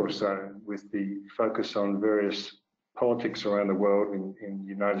year or so, with the focus on various politics around the world in the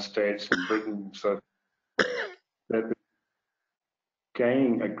United States and Britain and so forth, that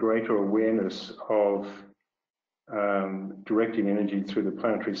gaining a greater awareness of directing energy through the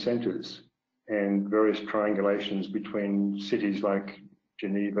planetary centers and various triangulations between cities like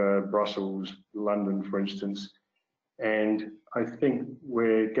Geneva, Brussels, London, for instance. And I think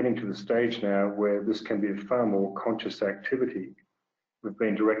we're getting to the stage now where this can be a far more conscious activity. We've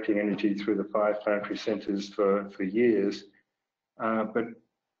been directing energy through the 5 planetary centers for years, but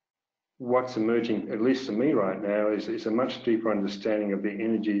what's emerging, at least for me right now, is a much deeper understanding of the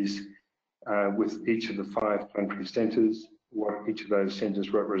energies with each of the 5 planetary centers, what each of those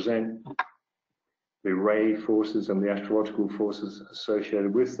centers represent, the ray forces and the astrological forces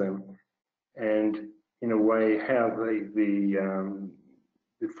associated with them, and in a way how the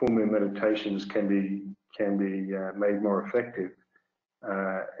full moon meditations can be made more effective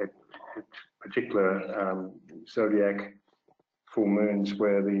at particular zodiac full moons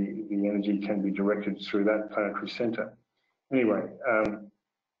where the energy can be directed through that planetary center. Anyway,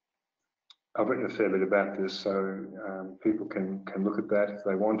 I've written a fair bit about this, so people can look at that if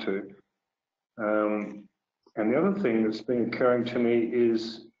they want to. And the other thing that's been occurring to me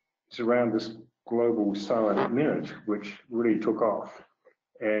is around this global silent minute, which really took off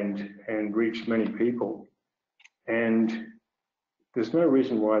and reached many people. And there's no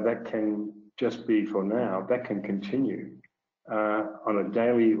reason why that can just be for now. That can continue on a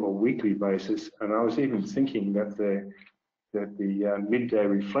daily or weekly basis. And I was even thinking that the midday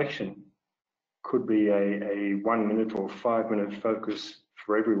reflection could be a 1 minute or 5 minute focus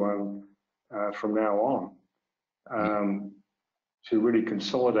for everyone from now on, to really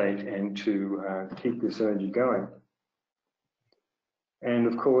consolidate and to keep this energy going. And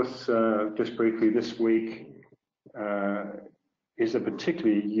of course, just briefly, this week is a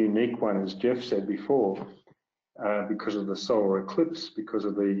particularly unique one, as Jeff said before, because of the solar eclipse, because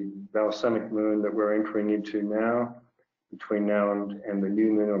of the balsamic moon that we're entering into now, between now and the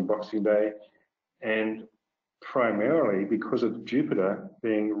new moon on Boxing Day, and primarily because of Jupiter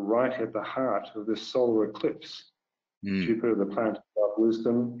being right at the heart of this solar eclipse. Jupiter, the planet of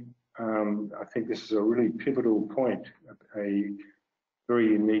wisdom. I think this is a really pivotal point, a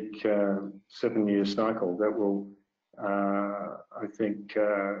very unique 7-year cycle that will, I think,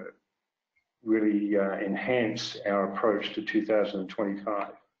 really enhance our approach to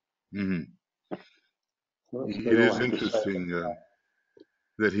 2025. It is interesting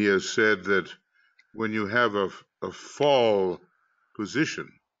that he has said that when you have a fall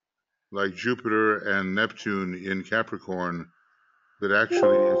position like Jupiter and Neptune in Capricorn, that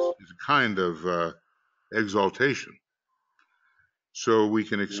actually is a kind of exaltation. So we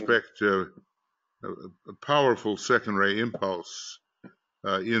can expect a powerful second ray impulse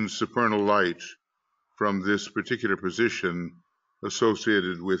in supernal light from this particular position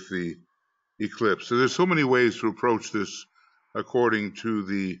associated with the eclipse. So there's so many ways to approach this according to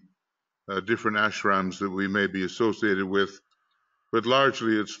the different ashrams that we may be associated with, but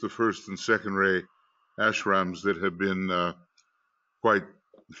largely it's the first and second ray ashrams that have been quite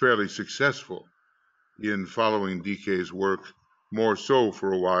fairly successful in following DK's work, more so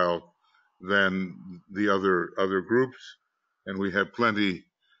for a while than the other groups, and we have plenty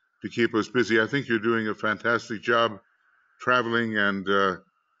to keep us busy. I think you're doing a fantastic job traveling and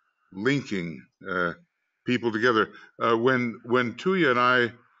linking people together. When Tuya and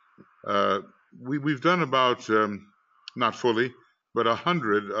I, we've done about, not fully, but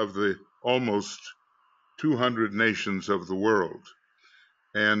 100 of the almost 200 nations of the world.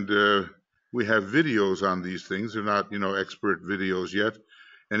 And we have videos on these things. They're not, expert videos yet,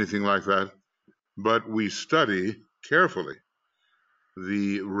 anything like that. But we study carefully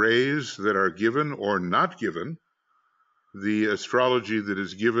the rays that are given or not given, the astrology that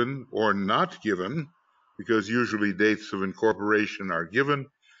is given or not given, because usually dates of incorporation are given,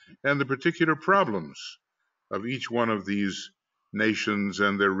 and the particular problems of each one of these nations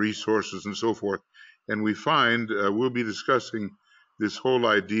and their resources and so forth. And we find, we'll be discussing this whole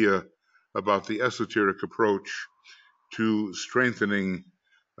idea about the esoteric approach to strengthening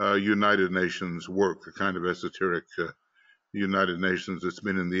United Nations work, a kind of esoteric United Nations that's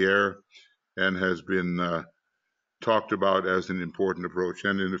been in the air and has been talked about as an important approach.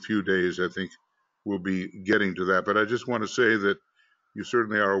 And in a few days, I think we'll be getting to that. But I just want to say that you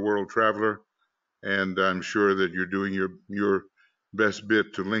certainly are a world traveler, and I'm sure that you're doing your best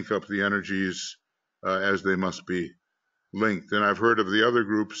bit to link up the energies as they must be linked. And I've heard of the other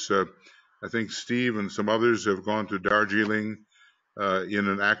groups. I think Steve and some others have gone to Darjeeling in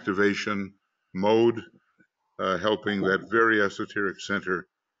an activation mode, helping that very esoteric center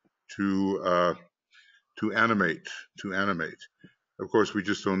to animate. Of course, we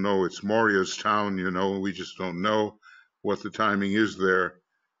just don't know. It's Moria's town, we just don't know what the timing is there,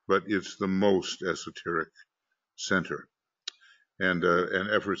 but it's the most esoteric center, and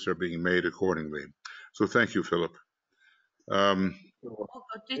efforts are being made accordingly. So thank you, Philip.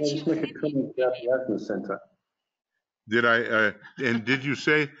 Did you make a comment about the Ajna Center? Did I? And did you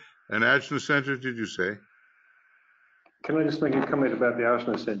say an Ajna Center? Did you say? Can I just make a comment about the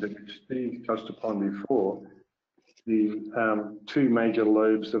Ajna Center, which Steve touched upon before? The two major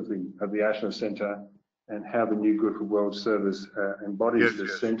lobes of the Ajna Center, and how the new group of World Service embodies the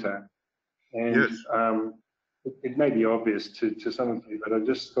center. And it may be obvious to some of you, but I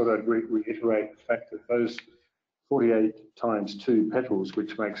just thought I'd reiterate the fact that those 48 times 2 petals,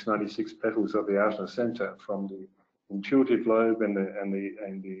 which makes 96 petals of the Ajna Center, from the intuitive lobe and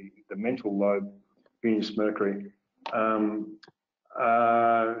the mental lobe, Venus, Mercury,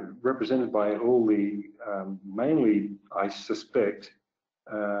 represented by all the mainly, I suspect,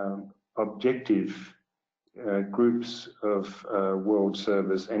 objective groups of world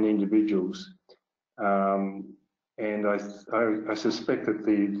service and individuals. And I suspect that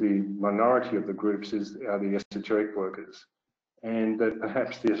the minority of the groups are the esoteric workers, and that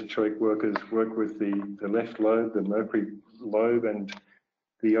perhaps the esoteric workers work with the left lobe, the Mercury lobe, and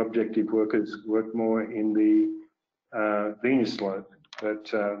the objective workers work more in the Venus lobe. But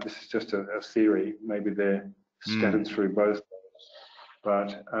this is just a theory. Maybe they're scattered through both.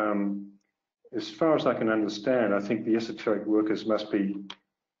 But as far as I can understand, I think the esoteric workers must be,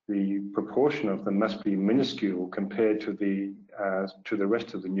 the proportion of them must be minuscule compared to the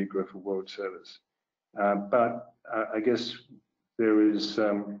rest of the new group of world service. But I guess there is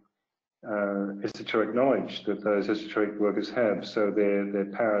esoteric knowledge that those esoteric workers have, so their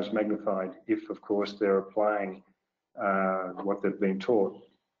power is magnified if, of course, they're applying what they've been taught.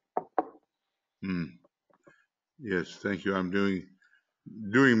 Yes, thank you. I'm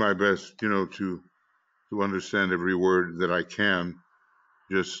doing my best, to understand every word that I can.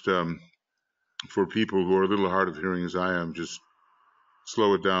 Just for people who are a little hard of hearing as I am, just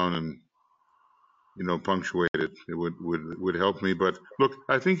slow it down and punctuate it. It would help me. But look,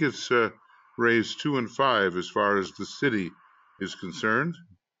 I think it's rays 2 and 5 as far as the city is concerned,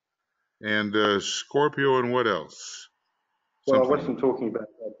 and Scorpio, and what else? Well, I wasn't talking about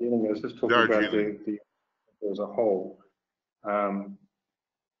Darjeeling. I was just talking about the as a whole.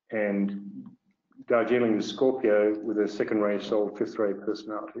 And Darjeeling is Scorpio with a second ray soul, fifth ray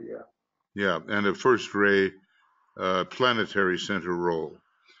personality. Yeah, and a first ray planetary center role.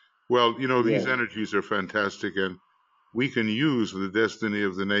 Well, these energies are fantastic, and we can use the destiny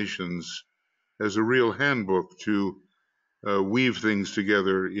of the nations as a real handbook to weave things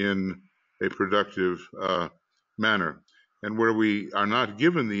together in a productive manner. And where we are not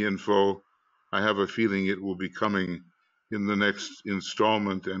given the info, I have a feeling it will be coming in the next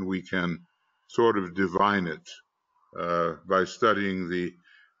installment, and we can sort of divine it by studying the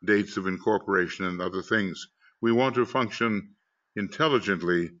dates of incorporation and other things. We want to function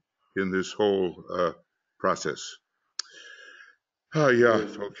intelligently in this whole process. Yeah,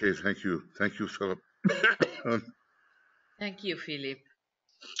 okay, thank you, Philip. Thank you, Philip.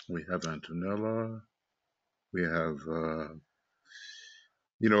 We have Antonella, we have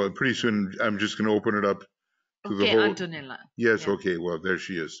you know, pretty soon I'm just going to open it up to the Okay, whole. Antonella. Yes, Yeah. okay, well, there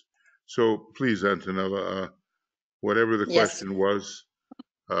she is. So please, Antonella, whatever the Yes, question was,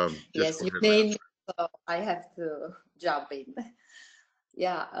 just yes, go you ahead. named it, so I have to jump in.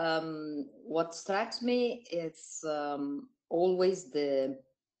 Yeah, what strikes me is always the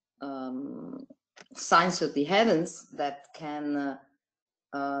signs of the heavens that can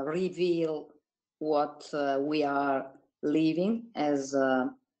reveal what we are living as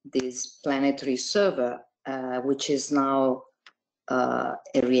this planetary server, which is now a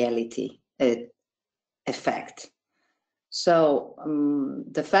reality, a fact. So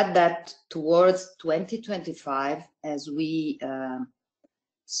the fact that towards 2025, as we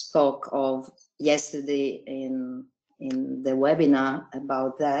spoke of yesterday in the webinar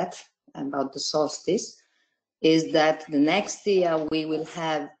about that, about the solstice, is that the next year we will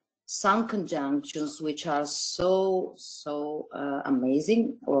have some conjunctions which are so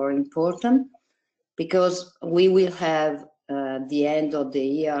amazing or important, because we will have the end of the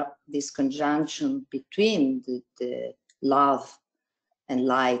year this conjunction between the love and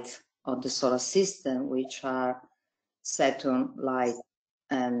light of the solar system, which are Saturn, light,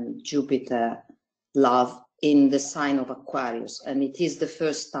 and Jupiter, love, in the sign of Aquarius. And it is the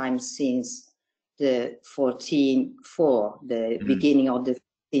first time since the 1404, the beginning of the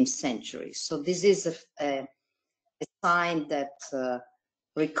 15th century. So this is a sign that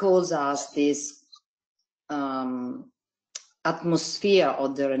recalls us this atmosphere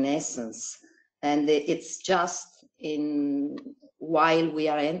of the Renaissance. And it's just while we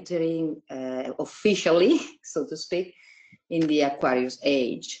are entering officially, so to speak, in the Aquarius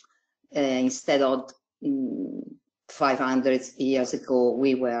age. Instead of 500 years ago,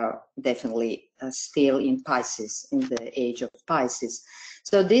 we were definitely still in Pisces, in the age of Pisces.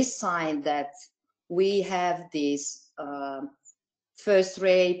 So this sign that we have this first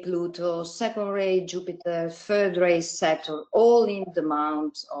ray Pluto, second ray Jupiter, third ray Saturn, all in the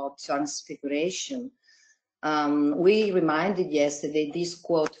Mount of Transfiguration. We reminded yesterday this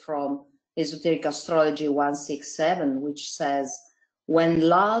quote from Esoteric Astrology 167, which says, when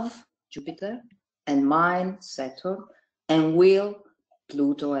love, Jupiter, and mind, Saturn, and will,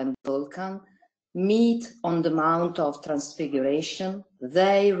 Pluto and Vulcan, meet on the Mount of Transfiguration,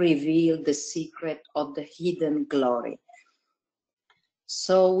 they reveal the secret of the hidden glory.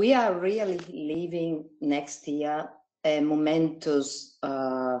 So we are really living next year a momentous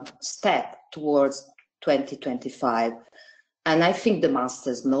step towards 2025. And I think the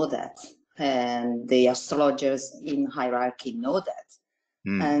masters know that, and the astrologers in hierarchy know that.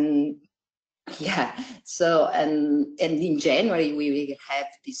 And yeah, so, and in January, we will have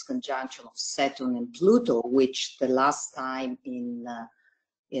this conjunction of Saturn and Pluto, which the last time in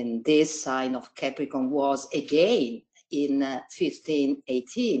this sign of Capricorn was again in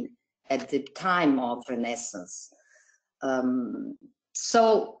 1518, at the time of Renaissance.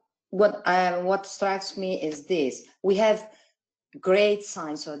 So what strikes me is this: we have great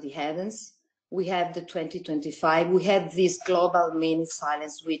signs of the heavens. We have the 2025. We have this global mini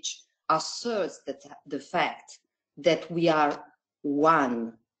silence, which asserts that the fact that we are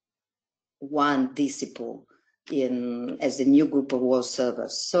one disciple as a new group of world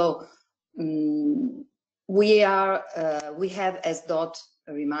servers. So we have, as Dot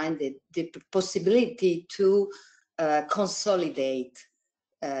reminded, the possibility to consolidate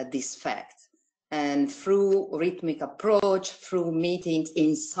this fact. And through rhythmic approach, through meetings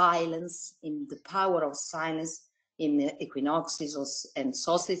in silence, in the power of silence, in equinoxes and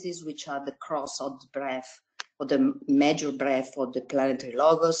solstices, which are the cross of the breath, or the major breath of the planetary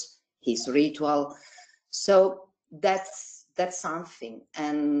logos, his ritual. So that's something.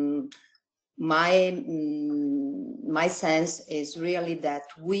 And my sense is really that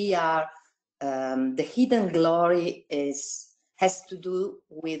we are, the hidden glory has to do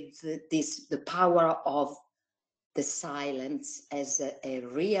with the power of the silence as a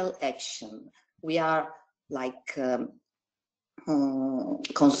real action. We are like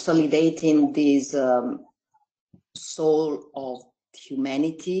consolidating this soul of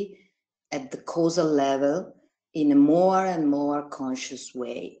humanity at the causal level in a more and more conscious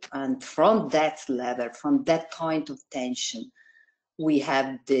way. And from that level, from that point of tension, we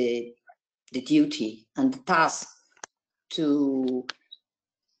have the duty and the task to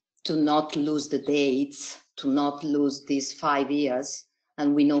not lose the dates, to not lose these 5 years.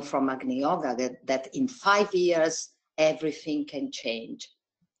 And we know from Agni Yoga that in 5 years, everything can change.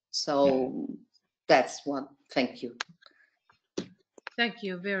 So that's one. Thank you. Thank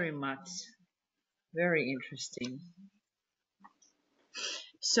you very much. Very interesting.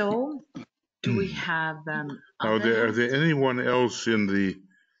 So, do we have are there anyone else in the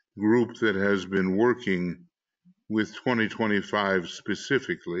group that has been working with 2025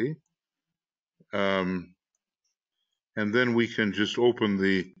 specifically. And then we can just open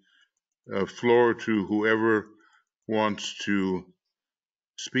the floor to whoever wants to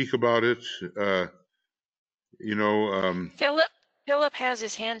speak about it. Philip has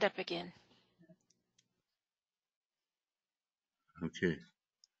his hand up again. Okay,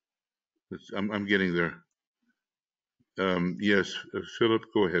 I'm getting there. Yes, Philip,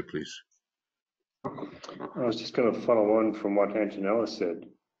 go ahead, please. I was just going to follow on from what Antonella said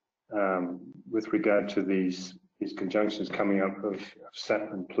with regard to these conjunctions coming up of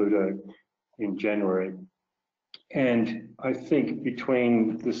Saturn and Pluto in January. And I think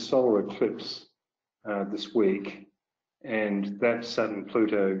between the solar eclipse this week and that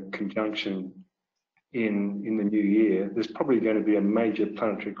Saturn-Pluto conjunction in the new year, there's probably going to be a major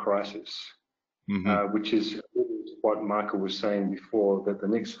planetary crisis, which is what Michael was saying before, that the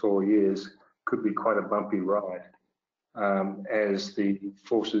next 4 years could be quite a bumpy ride as the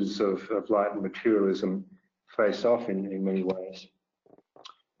forces of light and materialism face off in many ways.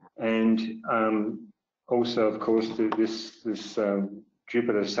 And also, of course, this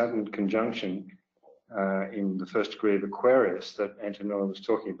Jupiter-Saturn conjunction in the first degree of Aquarius that Antonella was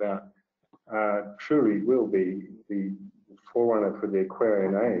talking about truly will be the forerunner for the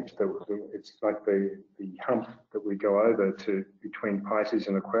Aquarian age. It's like the hump that we go over to between Pisces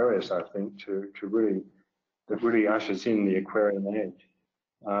and Aquarius, I think, that really ushers in the Aquarian age.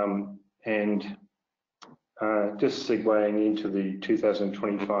 And just segueing into the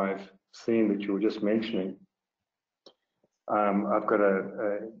 2025 theme that you were just mentioning, I've got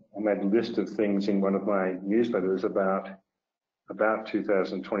I made a list of things in one of my newsletters about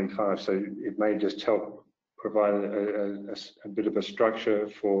 2025, so it may just help provide a bit of a structure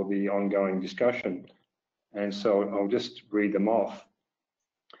for the ongoing discussion. And so I'll just read them off.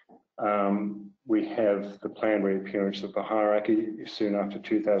 We have the planned reappearance of the hierarchy soon after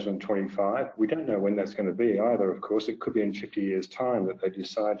 2025. We don't know when that's going to be either, of course. It could be in 50 years' time that they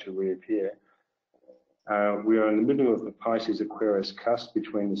decide to reappear. We are in the middle of the Pisces-Aquarius cusp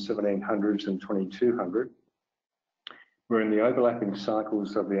between the 1700s and 2200. We're in the overlapping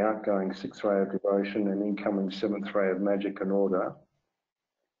cycles of the outgoing sixth ray of devotion and incoming seventh ray of magic and order.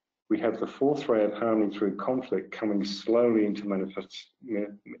 We have the fourth ray of harmony through conflict coming slowly into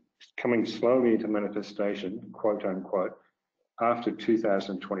manifestation, quote unquote, after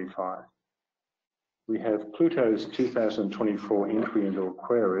 2025. We have Pluto's 2024 entry into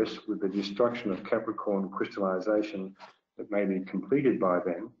Aquarius with the destruction of Capricorn crystallization that may be completed by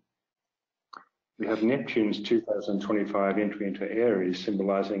then. We have Neptune's 2025 entry into Aries,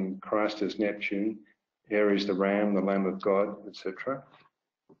 symbolizing Christ as Neptune, Aries the ram, the Lamb of God, etc.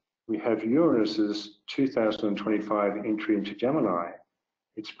 We have Uranus's 2025 entry into Gemini.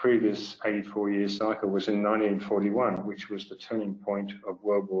 Its previous 84-year cycle was in 1941, which was the turning point of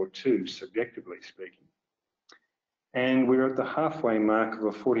World War II, subjectively speaking. And we're at the halfway mark of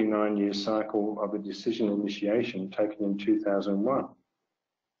a 49-year cycle of a decision initiation taken in 2001.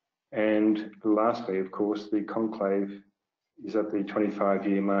 And lastly, of course, the Conclave is at the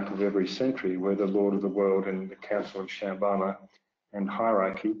 25-year mark of every century, where the Lord of the World and the Council of Shambhala and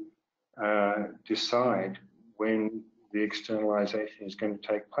Hierarchy decide when the externalization is going to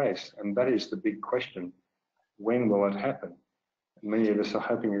take place. And that is the big question. When will it happen? And many of us are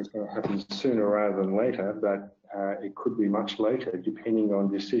hoping it's going to happen sooner rather than later, but it could be much later, depending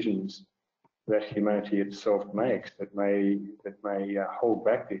on decisions that humanity itself makes that may hold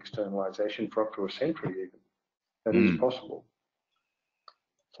back the externalization for up to a century even. That is possible.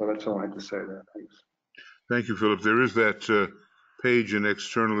 So that's all I had to say there. Thanks. Thank you, Philip. There is that page in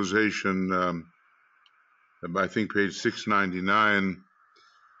externalization, I think page 699,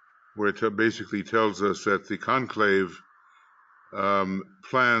 where it basically tells us that the conclave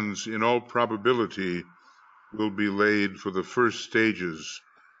plans, in all probability, will be laid for the first stages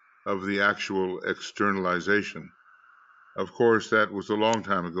of the actual externalization. Of course, that was a long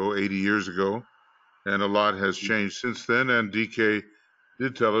time ago, 80 years ago, and a lot has changed since then, and DK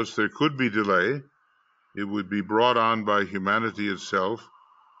did tell us there could be delay. It would be brought on by humanity itself,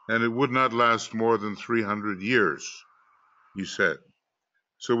 and it would not last more than 300 years, he said.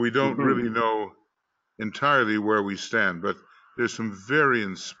 So we don't really know entirely where we stand, but there's some very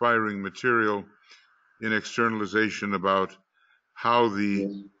inspiring material in externalization about how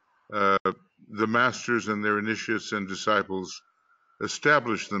the masters and their initiates and disciples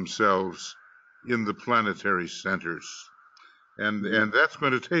establish themselves in the planetary centers. And that's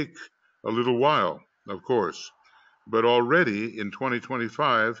going to take a little while, of course. But already in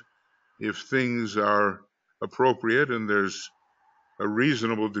 2025, if things are appropriate and there's a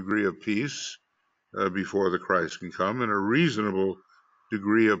reasonable degree of peace before the Christ can come, and a reasonable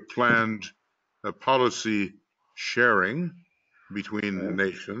degree of planned policy sharing between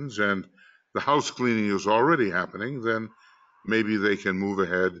nations, and the house cleaning is already happening, then maybe they can move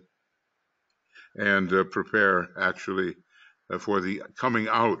ahead and prepare actually for the coming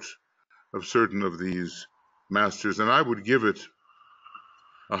out of certain of these masters. And I would give it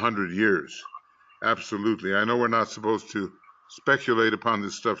 100 years. Absolutely. I know we're not supposed to speculate upon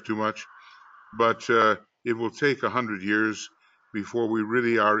this stuff too much, but it will take 100 years before we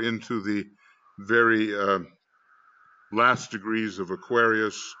really are into the very last degrees of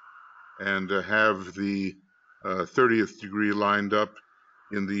Aquarius and have the 30th degree lined up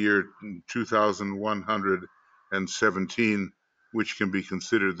in the year 2117, which can be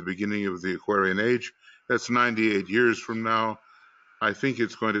considered the beginning of the Aquarian age. That's 98 years from now. I think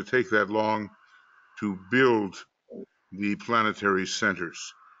it's going to take that long to build the planetary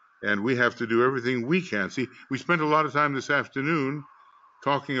centers. And we have to do everything we can. See, we spent a lot of time this afternoon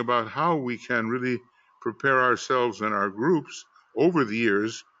talking about how we can really prepare ourselves and our groups over the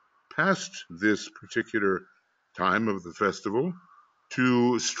years past this particular time of the festival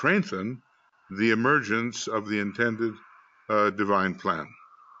to strengthen the emergence of the intended divine plan.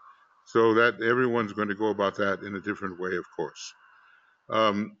 So that everyone's going to go about that in a different way, of course.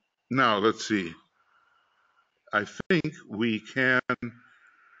 Now, let's see. I think we can,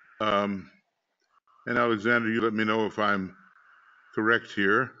 and Alexander, you let me know if I'm correct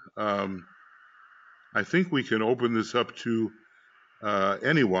here. I think we can open this up to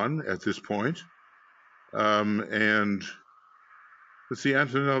anyone at this point. And let's see,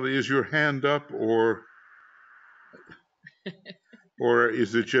 Antonella, is your hand up, or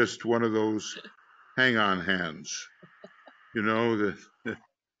is it just one of those hang-on hands? You know,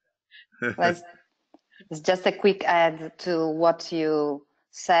 Well, it's just a quick add to what you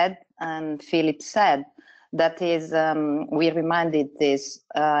said and Philip said. That is, we reminded this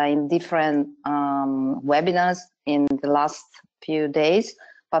in different webinars in the last few days,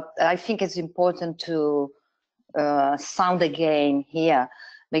 but I think it's important to sound again here.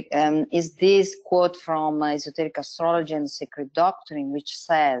 Is this quote from Esoteric Astrology and Sacred Doctrine, which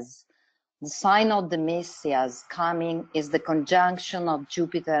says, the sign of the Messiah's coming is the conjunction of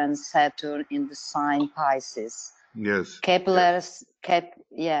Jupiter and Saturn in the sign Pisces. Yes. Kepler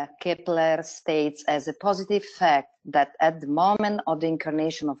states as a positive fact that at the moment of the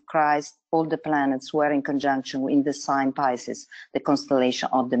incarnation of Christ, all the planets were in conjunction in the sign Pisces, the constellation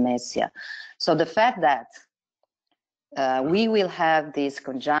of the Messiah. So the fact that we will have this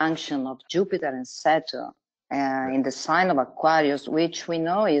conjunction of Jupiter and Saturn in the sign of Aquarius, which we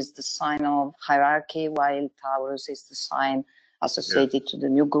know is the sign of hierarchy, while Taurus is the sign associated to the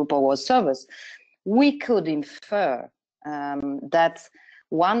new group of observers. We could infer that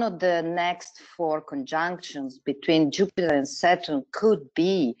one of the next 4 conjunctions between Jupiter and Saturn could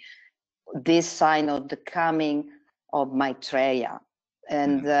be this sign of the coming of Maitreya.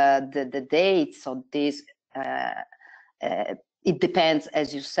 And the dates of this, it depends,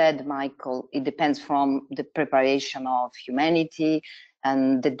 as you said, Michael, it depends from the preparation of humanity,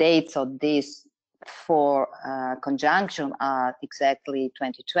 and the dates of these 4 conjunction are exactly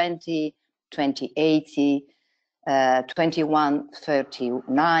 2020, 2080,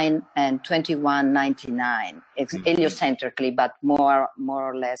 2139 and 2199. It's heliocentrically, but more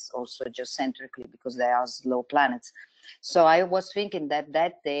or less also geocentrically, because they are slow planets. So I was thinking that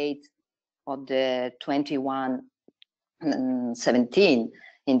that date of the 2117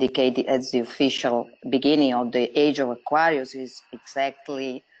 indicated as the official beginning of the age of Aquarius is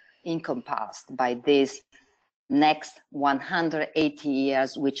exactly encompassed by this next 180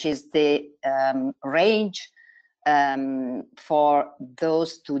 years, which is the range for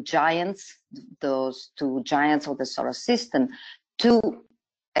those two giants of the solar system to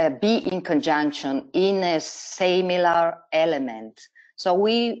be in conjunction in a similar element. So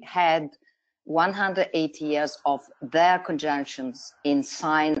we had 180 years of their conjunctions in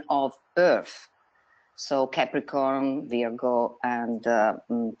sign of Earth. So Capricorn, Virgo, and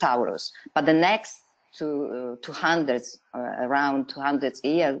Taurus. But the next around 200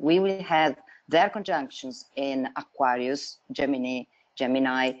 years, we will have their conjunctions in Aquarius, Gemini,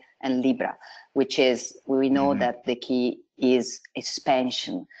 and Libra, which is, we know that the key is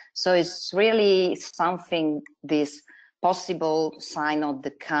expansion. So it's really something, this possible sign of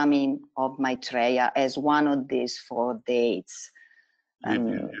the coming of Maitreya as one of these 4 dates.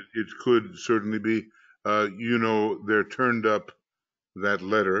 It could certainly be. You know, there turned up that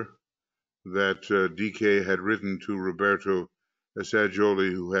letter that DK had written to Roberto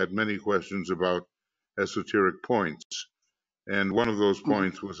Assagioli, who had many questions about esoteric points. And one of those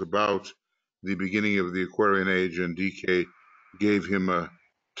points was about the beginning of the Aquarian Age, and DK gave him a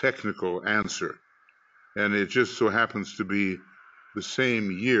technical answer. And it just so happens to be the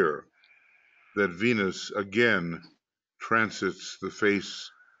same year that Venus again transits the face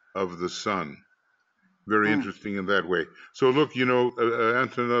of the sun. Very interesting in that way. So look, you know,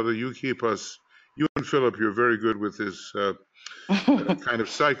 Antonella, you and Philip, you're very good with this kind of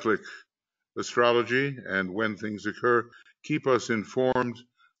cyclic astrology and when things occur. Keep us informed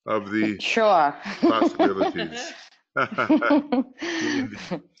of the Sure. possibilities.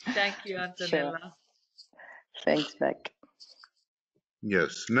 Thank you, Antonella. Sure. Thanks, Beck.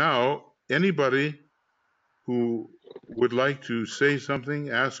 Yes. Now, anybody who would like to say something,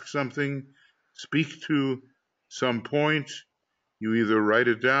 ask something, speak to some point, you either write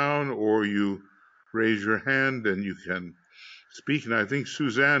it down or you raise your hand and you can speak. And I think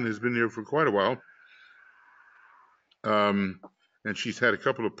Suzanne has been here for quite a while. And she's had a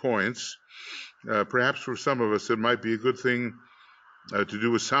couple of points. Perhaps for some of us, it might be a good thing to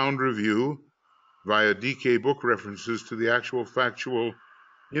do a sound review via DK book references to the actual factual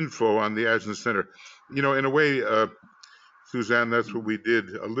info on the Agnes Center. You know, in a way, Suzanne, that's what we did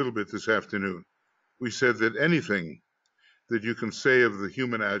a little bit this afternoon. We said that anything that you can say of the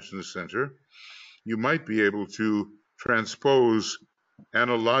Human Agnes Center, you might be able to transpose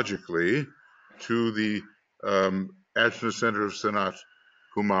analogically to the Agnes Center of Sanat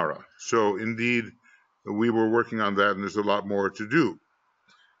Kumara. So indeed, we were working on that, and there's a lot more to do.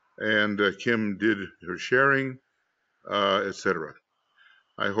 And Kim did her sharing, etc.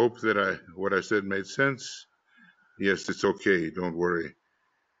 I hope that what I said made sense. Yes, it's okay. Don't worry.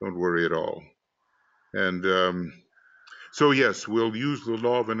 Don't worry at all. And so yes, we'll use the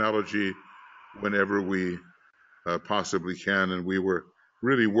law of analogy whenever we possibly can, and we were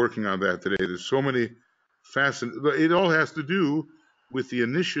really working on that today. There's so many it all has to do with the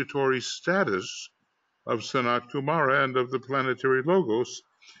initiatory status of Sanat Kumara and of the planetary logos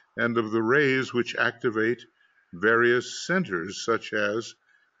and of the rays which activate various centers, such as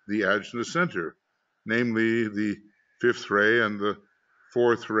the Ajna Center, namely the fifth ray and the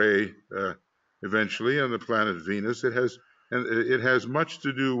fourth ray eventually, and the planet Venus. It has much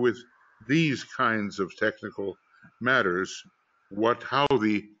to do with these kinds of technical matters, how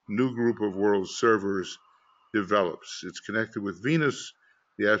the new group of world servers develops. It's connected with Venus,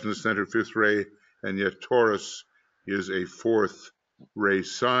 the Ajna Center fifth ray, and yet Taurus is a fourth ray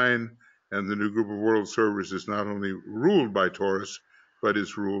sign, and the new group of world servers is not only ruled by Taurus, but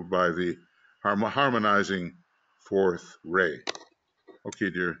is ruled by the harmonizing fourth ray. Okay,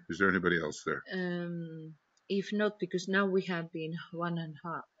 dear, is there anybody else there? If not, because now we have been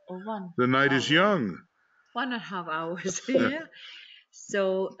 1.5 or 1. The night is young. 1.5 hours here.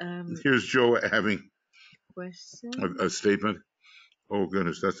 So here's Joe having question. a statement. Oh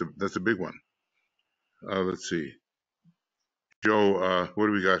goodness, that's a big one. Let's see, Joe. What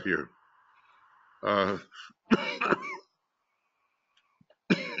do we got here?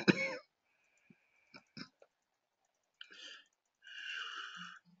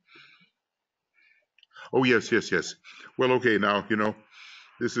 Oh yes. Well, okay. Now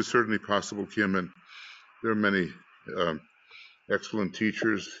this is certainly possible, Kim, and there are many excellent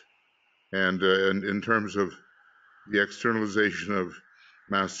teachers, and in terms of the externalization of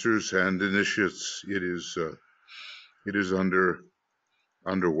masters and initiates, it is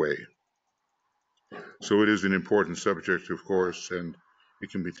underway. So it is an important subject, of course, and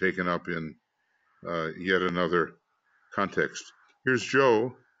it can be taken up in yet another context. Here's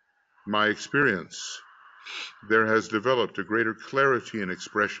Joe. My experience. There has developed a greater clarity and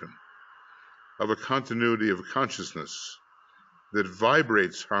expression of a continuity of consciousness that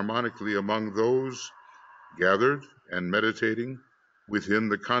vibrates harmonically among those gathered and meditating within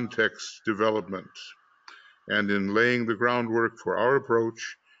the context development and in laying the groundwork for our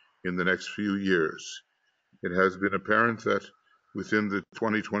approach in the next few years. It has been apparent that within the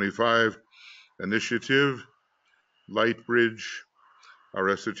 2025 initiative, Lightbridge, our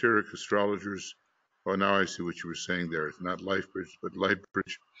esoteric astrologers, oh, now I see what you were saying there. It's not Lightbridge, but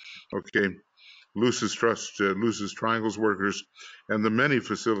Lightbridge. Okay. Lucis Trust, Lucis Triangles workers, and the many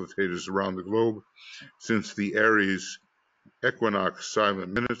facilitators around the globe since the Aries Equinox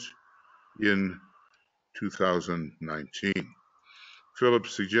Silent Minute in 2019.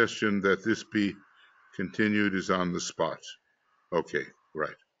 Philip's suggestion that this be continued is on the spot. Okay, right.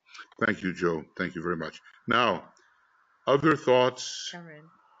 Thank you, Joe. Thank you very much. Now, other thoughts?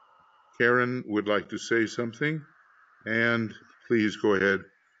 Karen would like to say something, and please go ahead,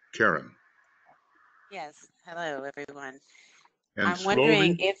 Karen. Yes. Hello, everyone. And I'm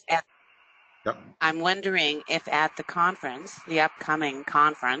wondering slowly, if Yep. I'm wondering if at the conference, the upcoming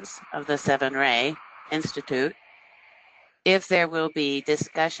conference of the Seven Ray Institute, if there will be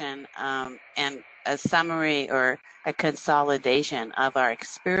discussion and a summary or a consolidation of our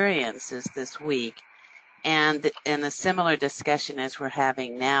experiences this week, and a similar discussion as we're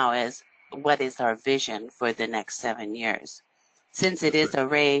having now is what is our vision for the next 7 years, since it is a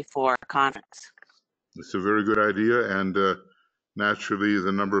Ray 4 conference. It's a very good idea, and naturally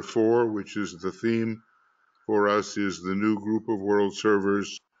the number 4, which is the theme for us, is the new group of world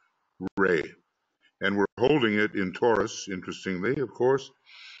servers, Ray. And we're holding it in Taurus, interestingly, of course,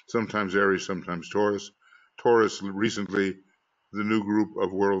 sometimes Aries, sometimes Taurus. Taurus recently, the new group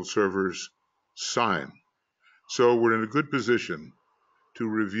of world servers sign. So we're in a good position to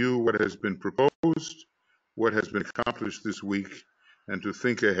review what has been proposed, what has been accomplished this week, and to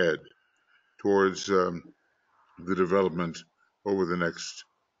think ahead towards the development over the next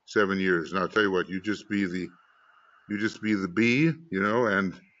 7 years. And I'll tell you what, you just be the bee, you know,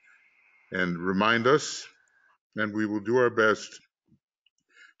 and remind us, and we will do our best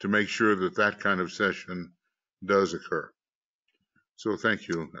to make sure that that kind of session does occur. So thank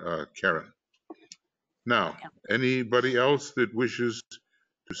you, Karen. Now, anybody else that wishes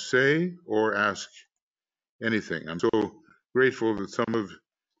to say or ask anything? I'm so grateful that some of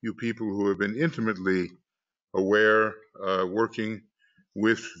you people who have been intimately aware, working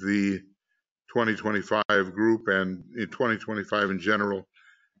with the 2025 group and in 2025 in general,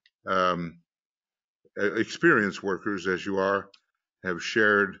 experienced workers as you are, have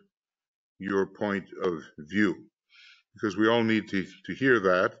shared your point of view, because we all need to hear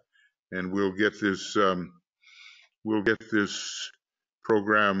that, and we'll get this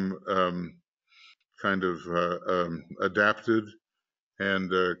program kind of adapted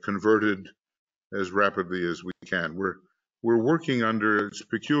and converted as rapidly as we can. We're working under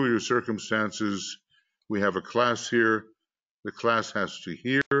peculiar circumstances. We have a class here. The class has to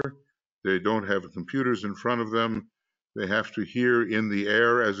hear. They don't have computers in front of them. They have to hear in the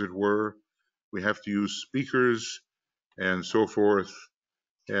air, as it were. We have to use speakers and so forth,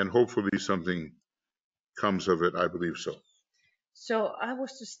 and hopefully something comes of it. I believe so. So I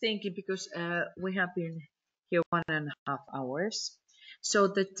was just thinking, because we have been here 1.5 hours, so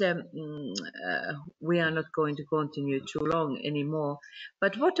that we are not going to continue too long anymore.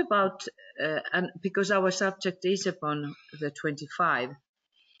 But what about, and because our subject is upon the 25,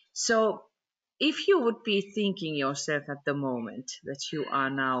 so if you would be thinking yourself at the moment that you are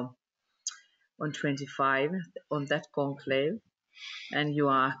now on 25, on that conclave, and you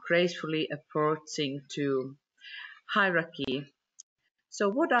are gracefully approaching to hierarchy, so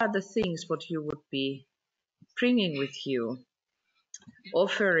what are the things what you would be bringing with you,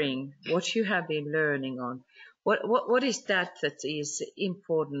 offering, what you have been learning on? What is that is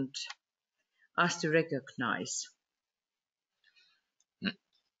important us to recognize?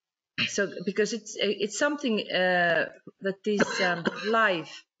 So because it's something that is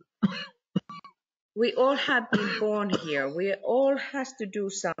life. We all have been born here. We all has to do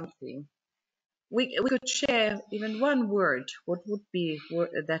something. We could share even one word. What would be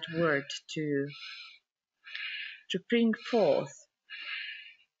that word to bring forth?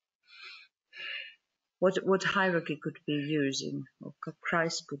 What hierarchy could be using, or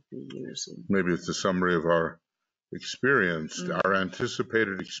Christ could be using? Maybe it's a summary of our experience, our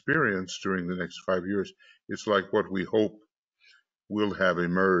anticipated experience during the next 5 years. It's like what we hope will have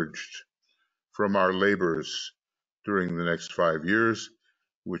emerged from our labors during the next 5 years,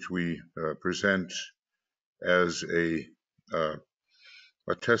 which we present as a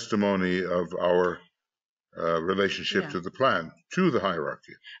testimony of our relationship to the plan, to the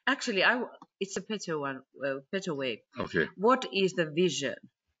hierarchy. Actually, it's a better one, better way. Okay. What is the vision?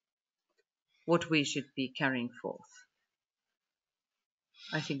 What we should be carrying forth?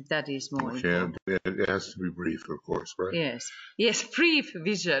 I think that is more important. It has to be brief, of course, right? Yes, brief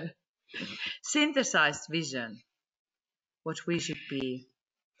vision, synthesized vision. What we should be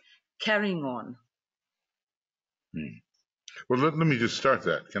carrying on. Well, let me just start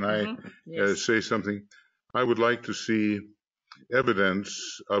that. Can I say something? I would like to see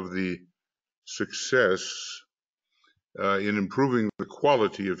evidence of the success in improving the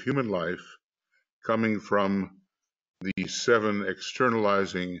quality of human life coming from the 7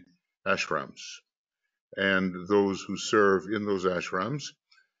 externalizing ashrams and those who serve in those ashrams,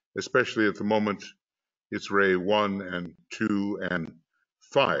 especially at the moment it's Ray 1 and 2 and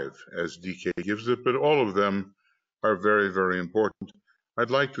 5 as DK gives it, but all of them are very, very important.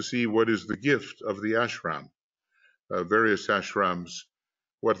 I'd like to see what is the gift of the ashram, various ashrams,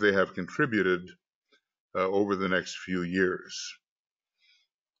 what they have contributed over the next few years.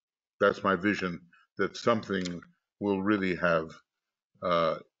 That's my vision, that something will really have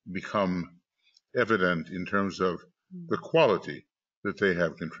become evident in terms of the quality that they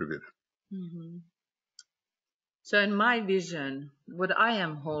have contributed. Mm-hmm. So in my vision, what I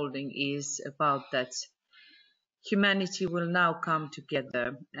am holding is about that humanity will now come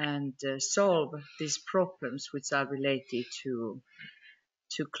together and solve these problems which are related to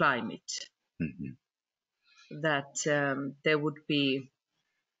climate. Mm-hmm. That there would be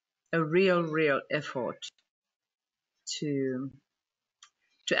a real effort to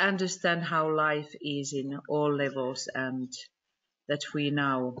understand how life is in all levels, and that we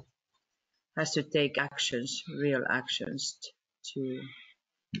now has to take actions, real actions, to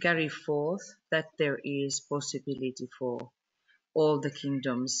carry forth that there is possibility for all the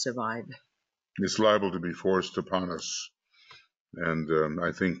kingdoms survive. It's liable to be forced upon us, and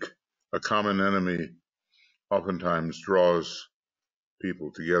I think a common enemy oftentimes draws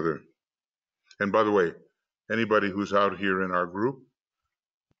people together. And by the way, anybody who's out here in our group,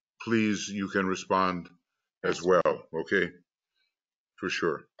 please, you can respond as well, okay? For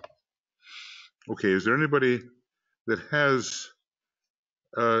sure. Okay, is there anybody that has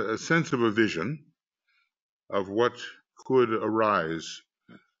a sense of a vision of what could arise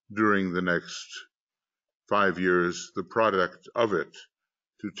during the next 5 years, the product of it,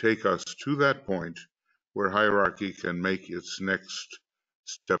 to take us to that point where hierarchy can make its next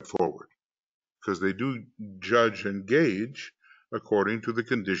step forward? Because they do judge and gauge according to the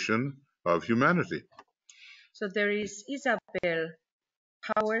condition of humanity. So there is Isabel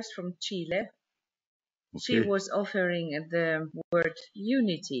Powers from Chile. Okay. She was offering the word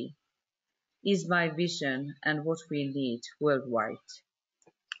unity is my vision and what we need worldwide.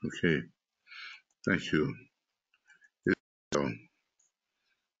 Okay, thank you.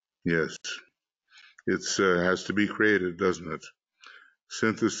 Yes, it has to be created, doesn't it?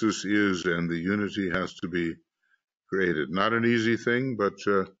 Synthesis is, and the unity has to be created. Not an easy thing, but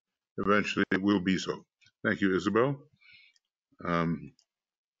eventually it will be so. Thank you, Isabel.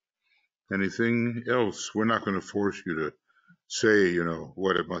 Anything else? We're not going to force you to say,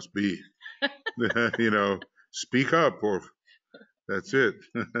 what it must be. Speak up, or that's it.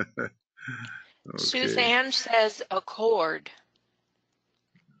 Okay. Suzanne says accord.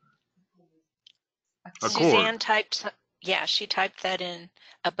 Accord. Suzanne typed, yeah, she typed that in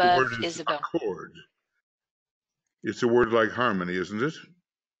above the word is Isabel. Accord. It's a word like harmony, isn't it?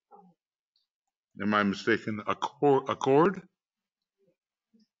 Am I mistaken? Accord?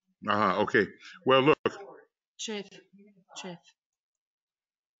 Okay. Well, look. Chef.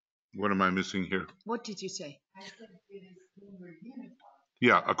 What am I missing here? What did you say?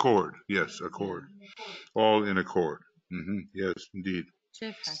 Yeah, accord. Yes, accord. All in accord. Yes, indeed.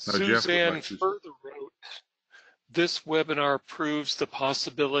 Suzanne further wrote, this webinar proves the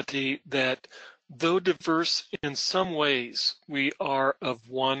possibility that though diverse in some ways, we are of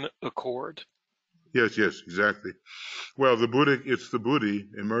one accord. Yes, exactly. Well, it's the Buddhi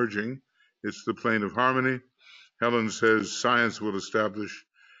emerging. It's the plane of harmony. Helen says science will establish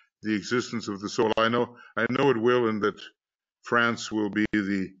the existence of the soul. I know it will, and that France will be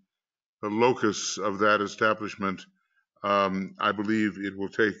the locus of that establishment. I believe it will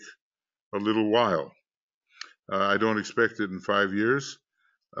take a little while. I don't expect it in 5 years.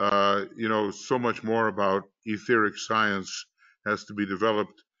 So much more about etheric science has to be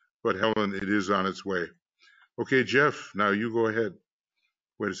developed, but Helen, it is on its way. Okay, Jeff, now you go ahead.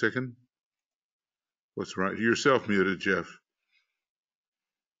 Wait a second. What's right? You're self-muted, Jeff.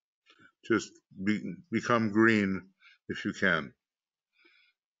 Just become green if you can.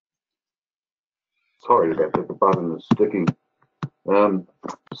 Sorry about that, the button is sticking. The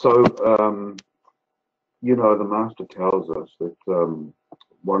Master tells us that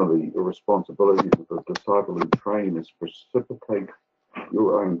one of the responsibilities of the disciple in training is precipitate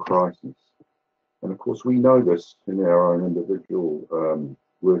your own crisis. And of course, we know this in our own individual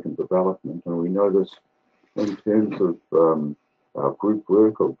work and development, and we know this in terms of our group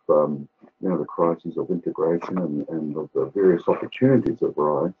work of the crises of integration and of the various opportunities that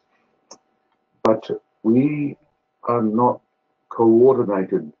arise. But we are not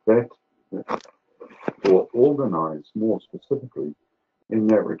coordinated that or organized more specifically in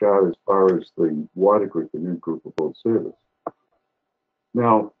that regard as far as the wider group, the new group of world service.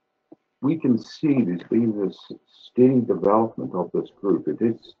 Now, we can see there's been this steady development of this group. It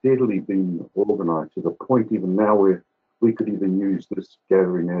has steadily been organized to the point even now where we could even use this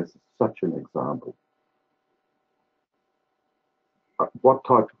gathering as such an example. What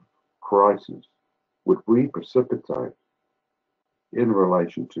type of crisis would we precipitate in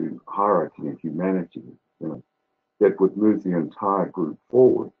relation to hierarchy and humanity, that would move the entire group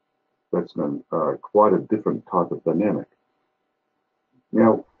forward? that's quite a different type of dynamic.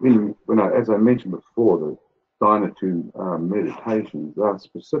 Now, as I mentioned before, the Dynatu meditations are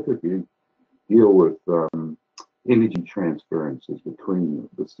specifically deal with energy transferences between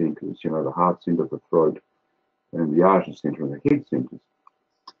the centers, the heart center, the throat, and the Ajna center and the head centers.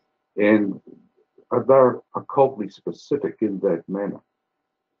 And they're occultly specific in that manner.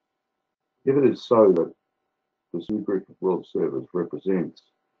 If it is so that this new group of world servers represents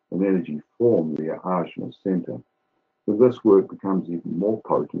an energy form, the Ajna center, then this work becomes even more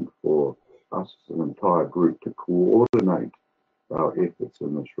potent for us as an entire group to coordinate our efforts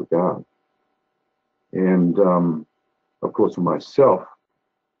in this regard. And of course, for myself,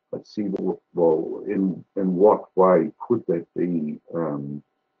 let's see, well, in what way could that be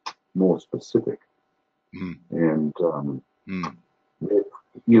more specific? And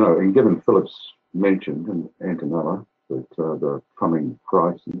and given Philip's mentioned and Antonella that the coming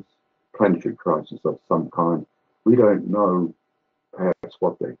crisis, planetary crisis of some kind, we don't know perhaps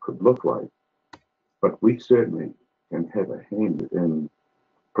what that could look like, but we certainly can have a hand in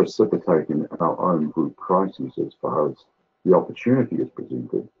precipitating our own group crises as far as the opportunity is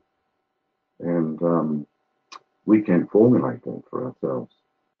presented, and we can formulate that for ourselves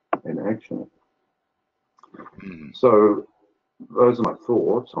and action it. So those are my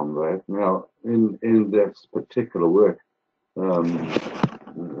thoughts on that. Now, in this particular work,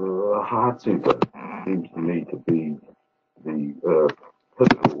 the heart center seems to me to be the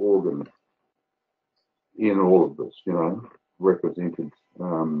pivotal organ in all of this, represented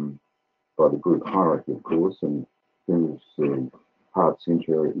by the group hierarchy, of course, and then there's the heart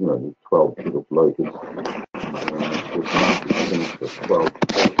center, the 12 petal lotus, and the 12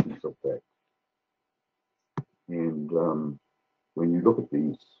 qualities of that. And when you look at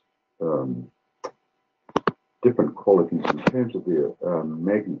these different qualities in terms of their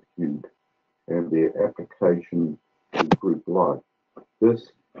magnitude and their application to group life, this is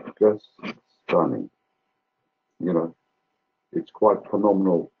just stunning. It's quite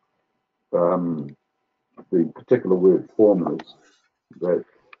phenomenal. The particular word formulas that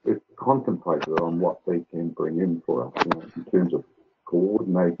it contemplated on what they can bring in for us, in terms of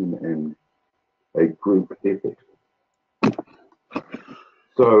coordinating and a group effort.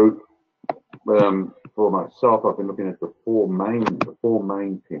 So, for myself, I've been looking at the four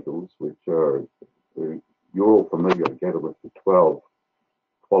main petals, which are you're all familiar, together with the 12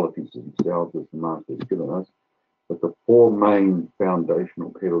 qualities themselves as the Master has given us. But the four main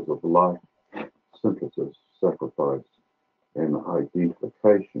foundational petals of life, synthesis, sacrifice, and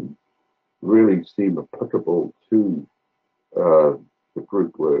identification, really seem applicable to the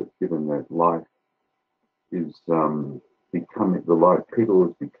group work, given that life is becoming, the life petal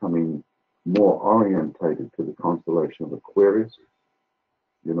is becoming more orientated to the constellation of Aquarius,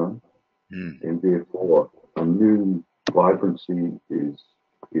 and therefore a new vibrancy is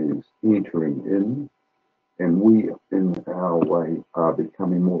entering in, and we in our way are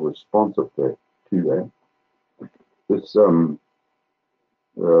becoming more responsive to that. This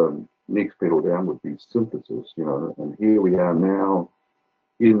next petal down would be synthesis, and here we are now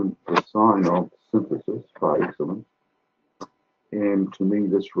in the sign of synthesis by excellence. And to me,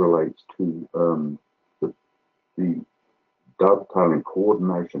 this relates to the dovetailing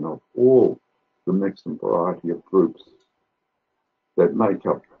coordination of all the mix and variety of groups that make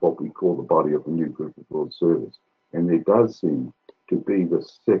up what we call the body of the new group of world servers. And there does seem to be the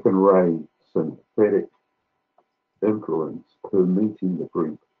second ray synthetic influence permeating the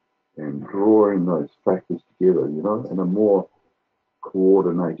group and drawing those factors together, in a more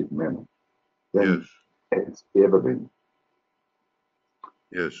coordinated manner than it's ever been.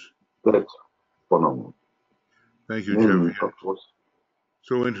 Yes. That's phenomenal. Thank you, Jeff. Of course.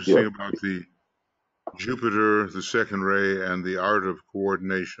 So interesting about the Jupiter, the second ray, and the art of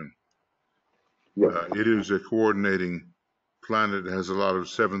coordination. It is a coordinating planet. It has a lot of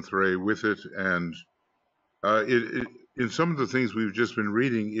seventh ray with it, and in some of the things we've just been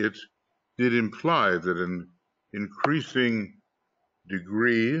reading, it did imply that an increasing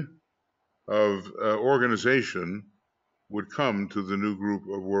degree of organization would come to the new group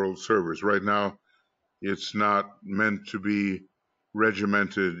of world servers. Right now, it's not meant to be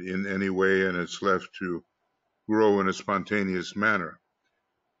regimented in any way, and it's left to grow in a spontaneous manner.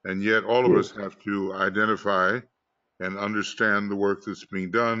 And yet all of us have to identify and understand the work that's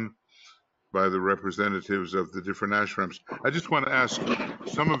being done by the representatives of the different ashrams. I just want to ask,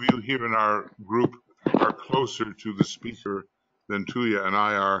 some of you here in our group are closer to the speaker than Tuya and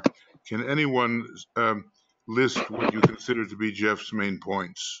I are. Can anyone list what you consider to be Jeff's main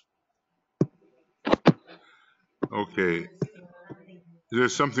points? Okay.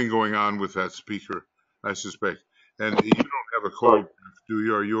 There's something going on with that speaker, I suspect. And you don't have a cold, do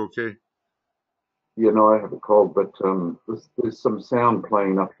you? Are you okay? Yeah, no, I have a cold, but there's some sound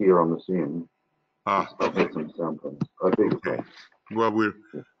playing up here on this end. Okay. Some sound playing. I think. Okay. Well, we're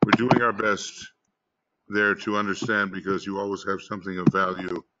doing our best there to understand, because you always have something of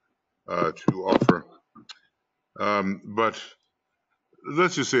value to offer. But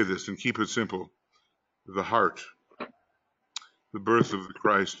let's just say this and keep it simple. The heart, the birth of the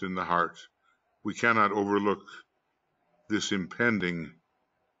Christ in the heart. We cannot overlook this impending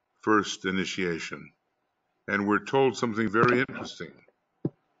first initiation. And we're told something very interesting,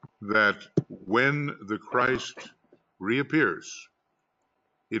 that when the Christ reappears,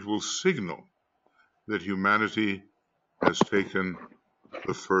 it will signal that humanity has taken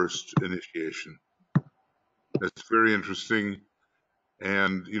the first initiation. That's very interesting.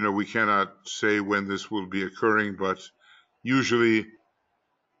 And, you know, we cannot say when this will be occurring, but usually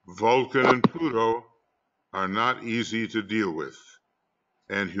Vulcan and Pluto are not easy to deal with.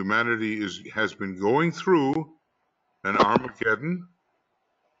 And humanity has been going through an Armageddon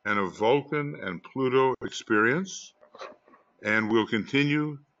and a Vulcan and Pluto experience, and will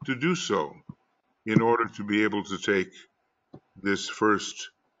continue to do so in order to be able to take this first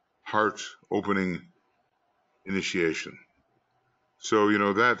heart-opening initiation. So, you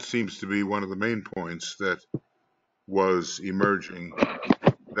know, that seems to be one of the main points that was emerging,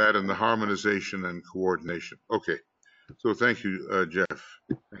 that and the harmonization and coordination. Okay, so thank you, Jeff.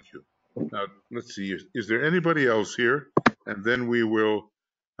 Thank you. Now, let's see, is there anybody else here? And then we will,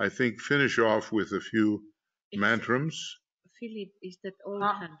 I think, finish off with a few mantrams. Philip, is that old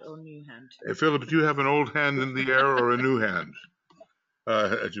hand or new hand? Philip, do you have an old hand in the air or a new hand? Wait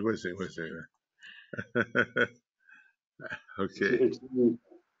a second. Okay.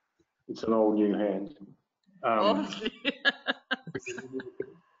 It's an old new hand.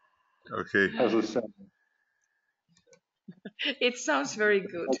 Okay. How's it sound? It sounds very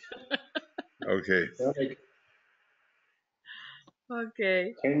good. Okay. Okay.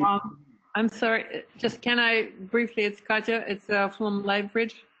 I'm sorry, just can I briefly, it's Katya, it's from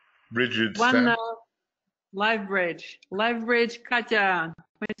LiveBridge. Bridget LiveBridge, Katya,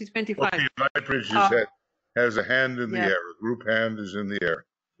 2025. Okay, LiveBridge has a hand in the air, a group hand is in the air.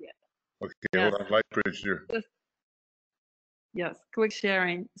 Yeah. Okay, yes. Hold on, LiveBridge here. Yes, quick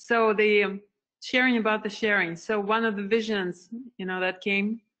sharing. So the sharing about the sharing. So one of the visions, you know, that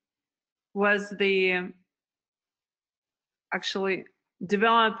came was the actually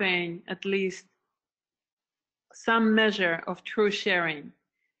developing at least some measure of true sharing.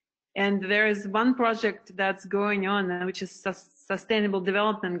 And there is one project that's going on, which is Sustainable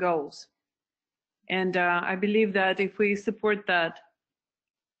Development Goals. And I believe that if we support that,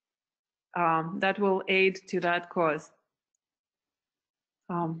 that will aid to that cause.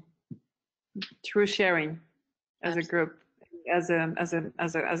 True sharing as a group, as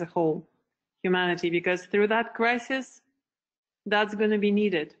a whole, humanity, because through that crisis, that's going to be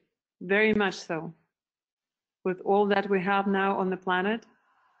needed, very much so. With all that we have now on the planet,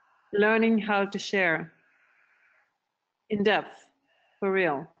 learning how to share in depth, for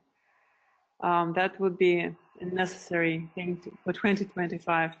real, that would be a necessary thing for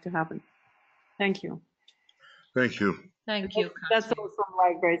 2025 to happen. Thank you. Thank you. Thank you. That's all from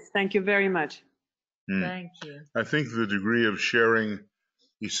LiveBridge. Thank you very much. Thank you. I think the degree of sharing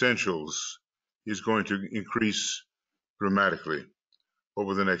essentials is going to increase dramatically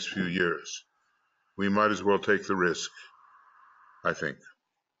over the next few years. We might as well take the risk, I think.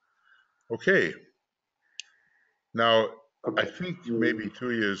 Okay. Now, I think maybe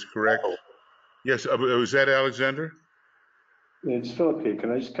Tuya is correct. Yes, was that Alexander? It's Philip here.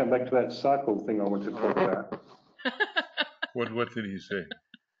 Can I just come back to that cycle thing I want to talk about? What did he say?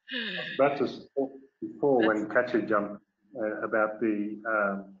 About this before when Katya jumped about the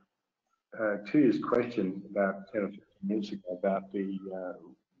Tuya's question about 10 or 15 minutes ago about the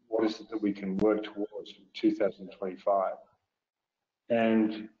what is it that we can work towards in 2025.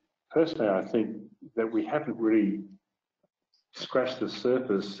 And personally, I think that we haven't really scratched the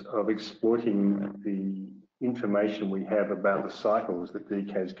surface of exploiting the information we have about the cycles that DEC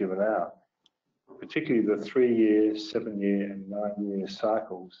has given out, particularly the 3-year, 7-year, and 9-year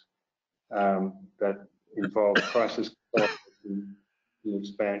cycles that involve crisis, the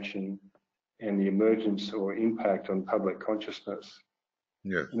expansion, and the emergence or impact on public consciousness.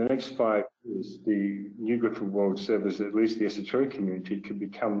 Yes. In the next 5 years, the new group of world servers, at least the esoteric community, could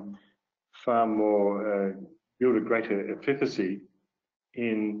become far more, build a greater efficacy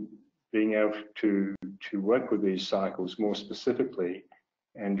in being able to work with these cycles more specifically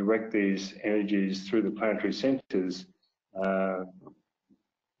and direct these energies through the planetary centers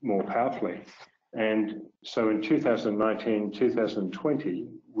more powerfully. And so in 2019, 2020,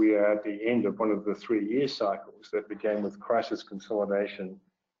 we are at the end of one of the 3-year cycles that began with crisis consolidation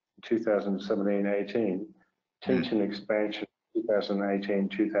 2017-18, tension expansion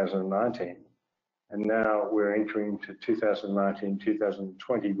 2018-2019, and now we're entering to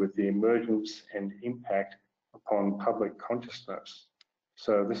 2019-2020 with the emergence and impact upon public consciousness.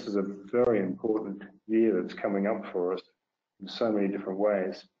 So this is a very important year that's coming up for us in so many different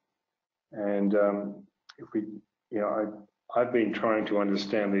ways. And if we, I've been trying to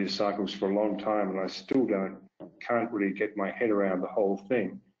understand these cycles for a long time, and I still can't really get my head around the whole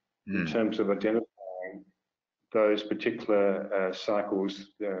thing in terms of identifying those particular cycles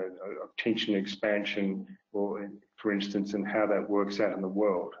of tension expansion, or for instance, and how that works out in the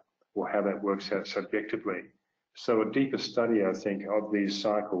world, or how that works out subjectively. So a deeper study, I think, of these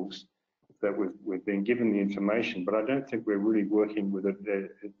cycles, that we've been given the information, but I don't think we're really working with it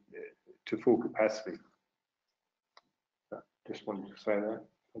to full capacity. Just wanted to say that.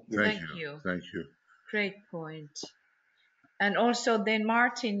 Thank you. Thank you. Great point. And also then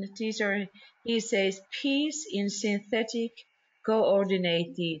Martin Teaser, he says, peace in synthetic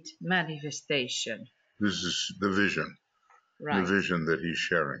coordinated manifestation. This is the vision, right. The vision that he's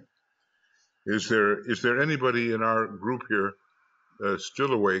sharing. Is there anybody in our group here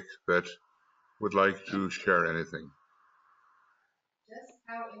still awake that would like to share anything? Just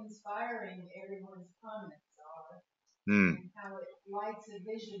how inspiring everyone's comments are, and how it lights a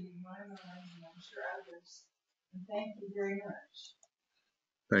vision in my mind, and I'm sure others. And thank you very much.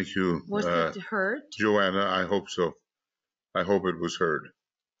 Thank you. Was it heard? Joanna, I hope so. I hope it was heard.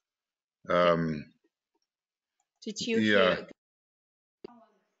 Did you hear?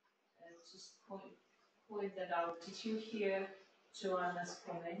 Just point that out. Did you hear Joanna's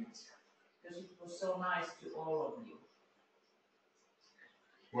comment? Because it was so nice to all of you.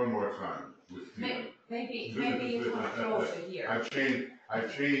 One more time. Maybe you come closer here. I've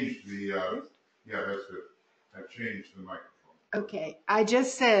changed the. Yeah, that's good. I've changed the microphone. Okay, I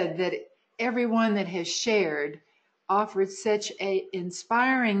just said that everyone that has shared offered such an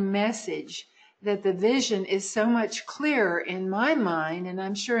inspiring message that the vision is so much clearer in my mind, and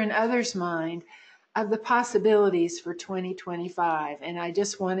I'm sure in others' mind, of the possibilities for 2025. And I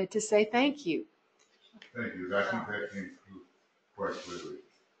just wanted to say thank you. Thank you. I think that came through quite clearly.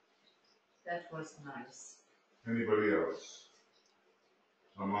 That was nice. Anybody else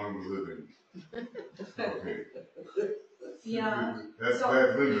among the living? Okay. Yeah.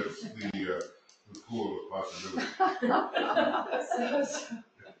 That limits the pool of possibilities.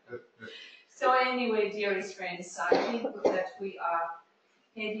 So anyway, dearest friends, I think that we are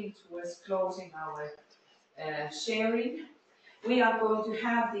heading towards closing our sharing. We are going to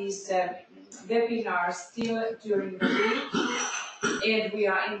have these webinars still during the week, and we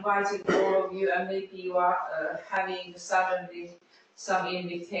are inviting all of you, and maybe you are having suddenly some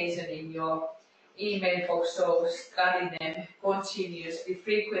invitation in your email box, so study them continuously,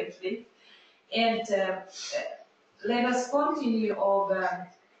 frequently, and let us continue of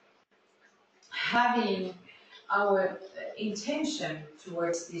having our intention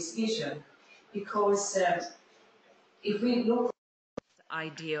towards this vision, because if we look at the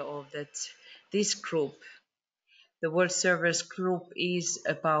idea of that this group, the World Servers Group, is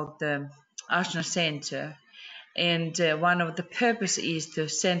about the Arsenal Center, and one of the purpose is to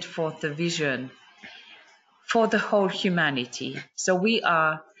send forth the vision for the whole humanity. So we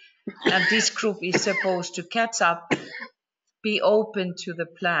are, and this group is supposed to catch up, be open to the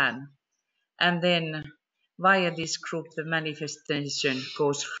plan, and then via this group the manifestation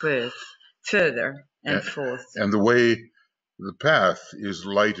goes further and forth. And the way, the path is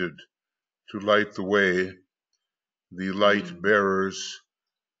lighted to light the way. The light bearers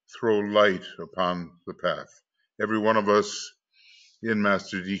throw light upon the path. Every one of us in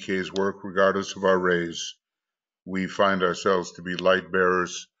Master DK's work, regardless of our race, we find ourselves to be light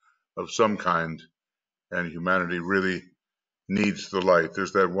bearers of some kind, and humanity really needs the light.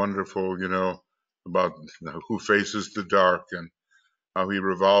 There's that wonderful, about who faces the dark and how he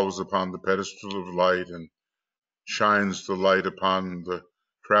revolves upon the pedestal of light and shines the light upon the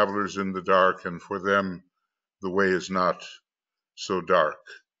travelers in the dark, and for them the way is not so dark.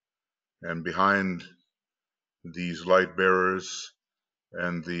 And behind these light bearers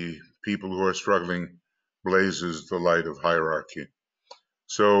and the people who are struggling blazes the light of hierarchy.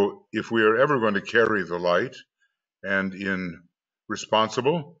 So if we are ever going to carry the light, and in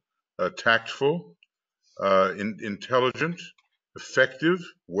responsible, tactful, intelligent, effective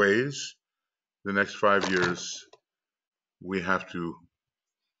ways, the next 5 years, we have to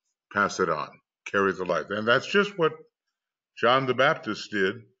pass it on, carry the light. And that's just what John the Baptist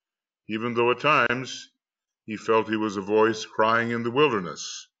did even though at times he felt he was a voice crying in the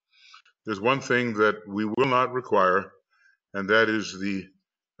wilderness. There's one thing that we will not require, and that is the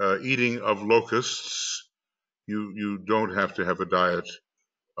eating of locusts. You don't have to have a diet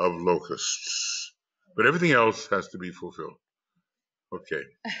of locusts, but everything else has to be fulfilled. Okay.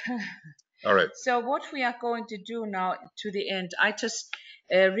 All right. So what we are going to do now to the end, I just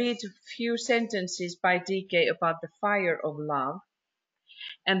read a few sentences by DK about the fire of love.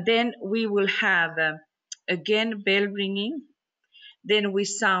 And then we will have, again, bell ringing. Then we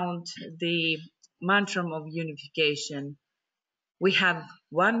sound the mantra of unification. We have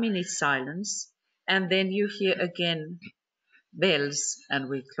 1 minute silence. And then you hear again bells and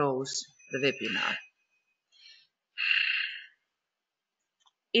we close the webinar.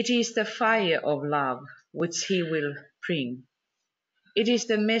 It is the fire of love which he will bring. It is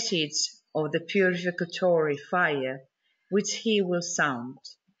the message of the purificatory fire which he will sound.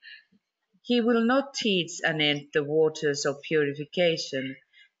 He will not teach anent the waters of purification,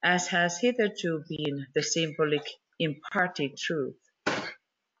 as has hitherto been the symbolic imparted truth.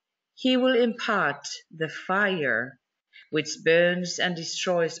 He will impart the fire which burns and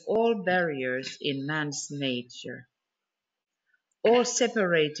destroys all barriers in man's nature, all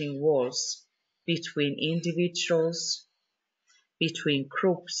separating walls between individuals, between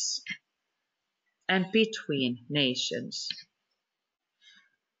groups, and between nations.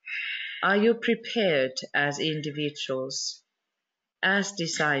 Are you prepared as individuals, as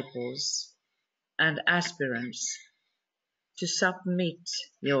disciples, and aspirants to submit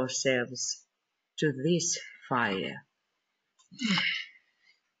yourselves to this fire?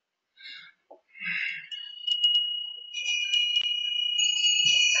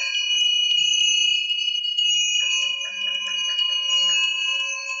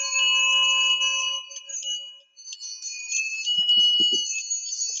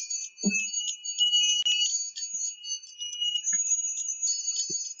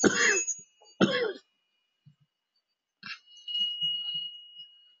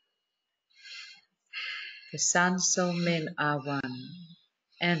 The sons of men are one,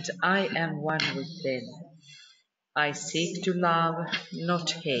 and I am one with them. I seek to love,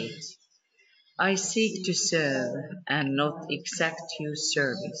 not hate. I seek to serve, and not exact you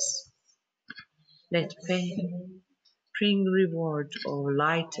service. Let pain bring reward of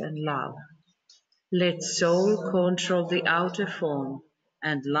light and love. Let soul control the outer form,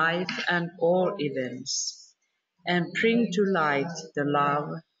 and life and all events, and bring to light the love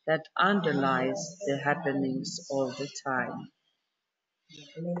that underlies the happenings all the time.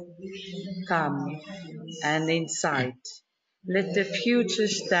 Come, and in sight, let the future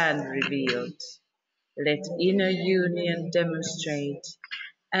stand revealed. Let inner union demonstrate,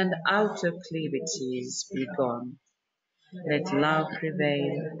 and outer cleavages be gone. Let love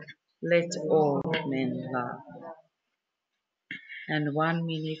prevail, let all men love. And 1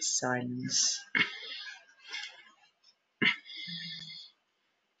 minute silence.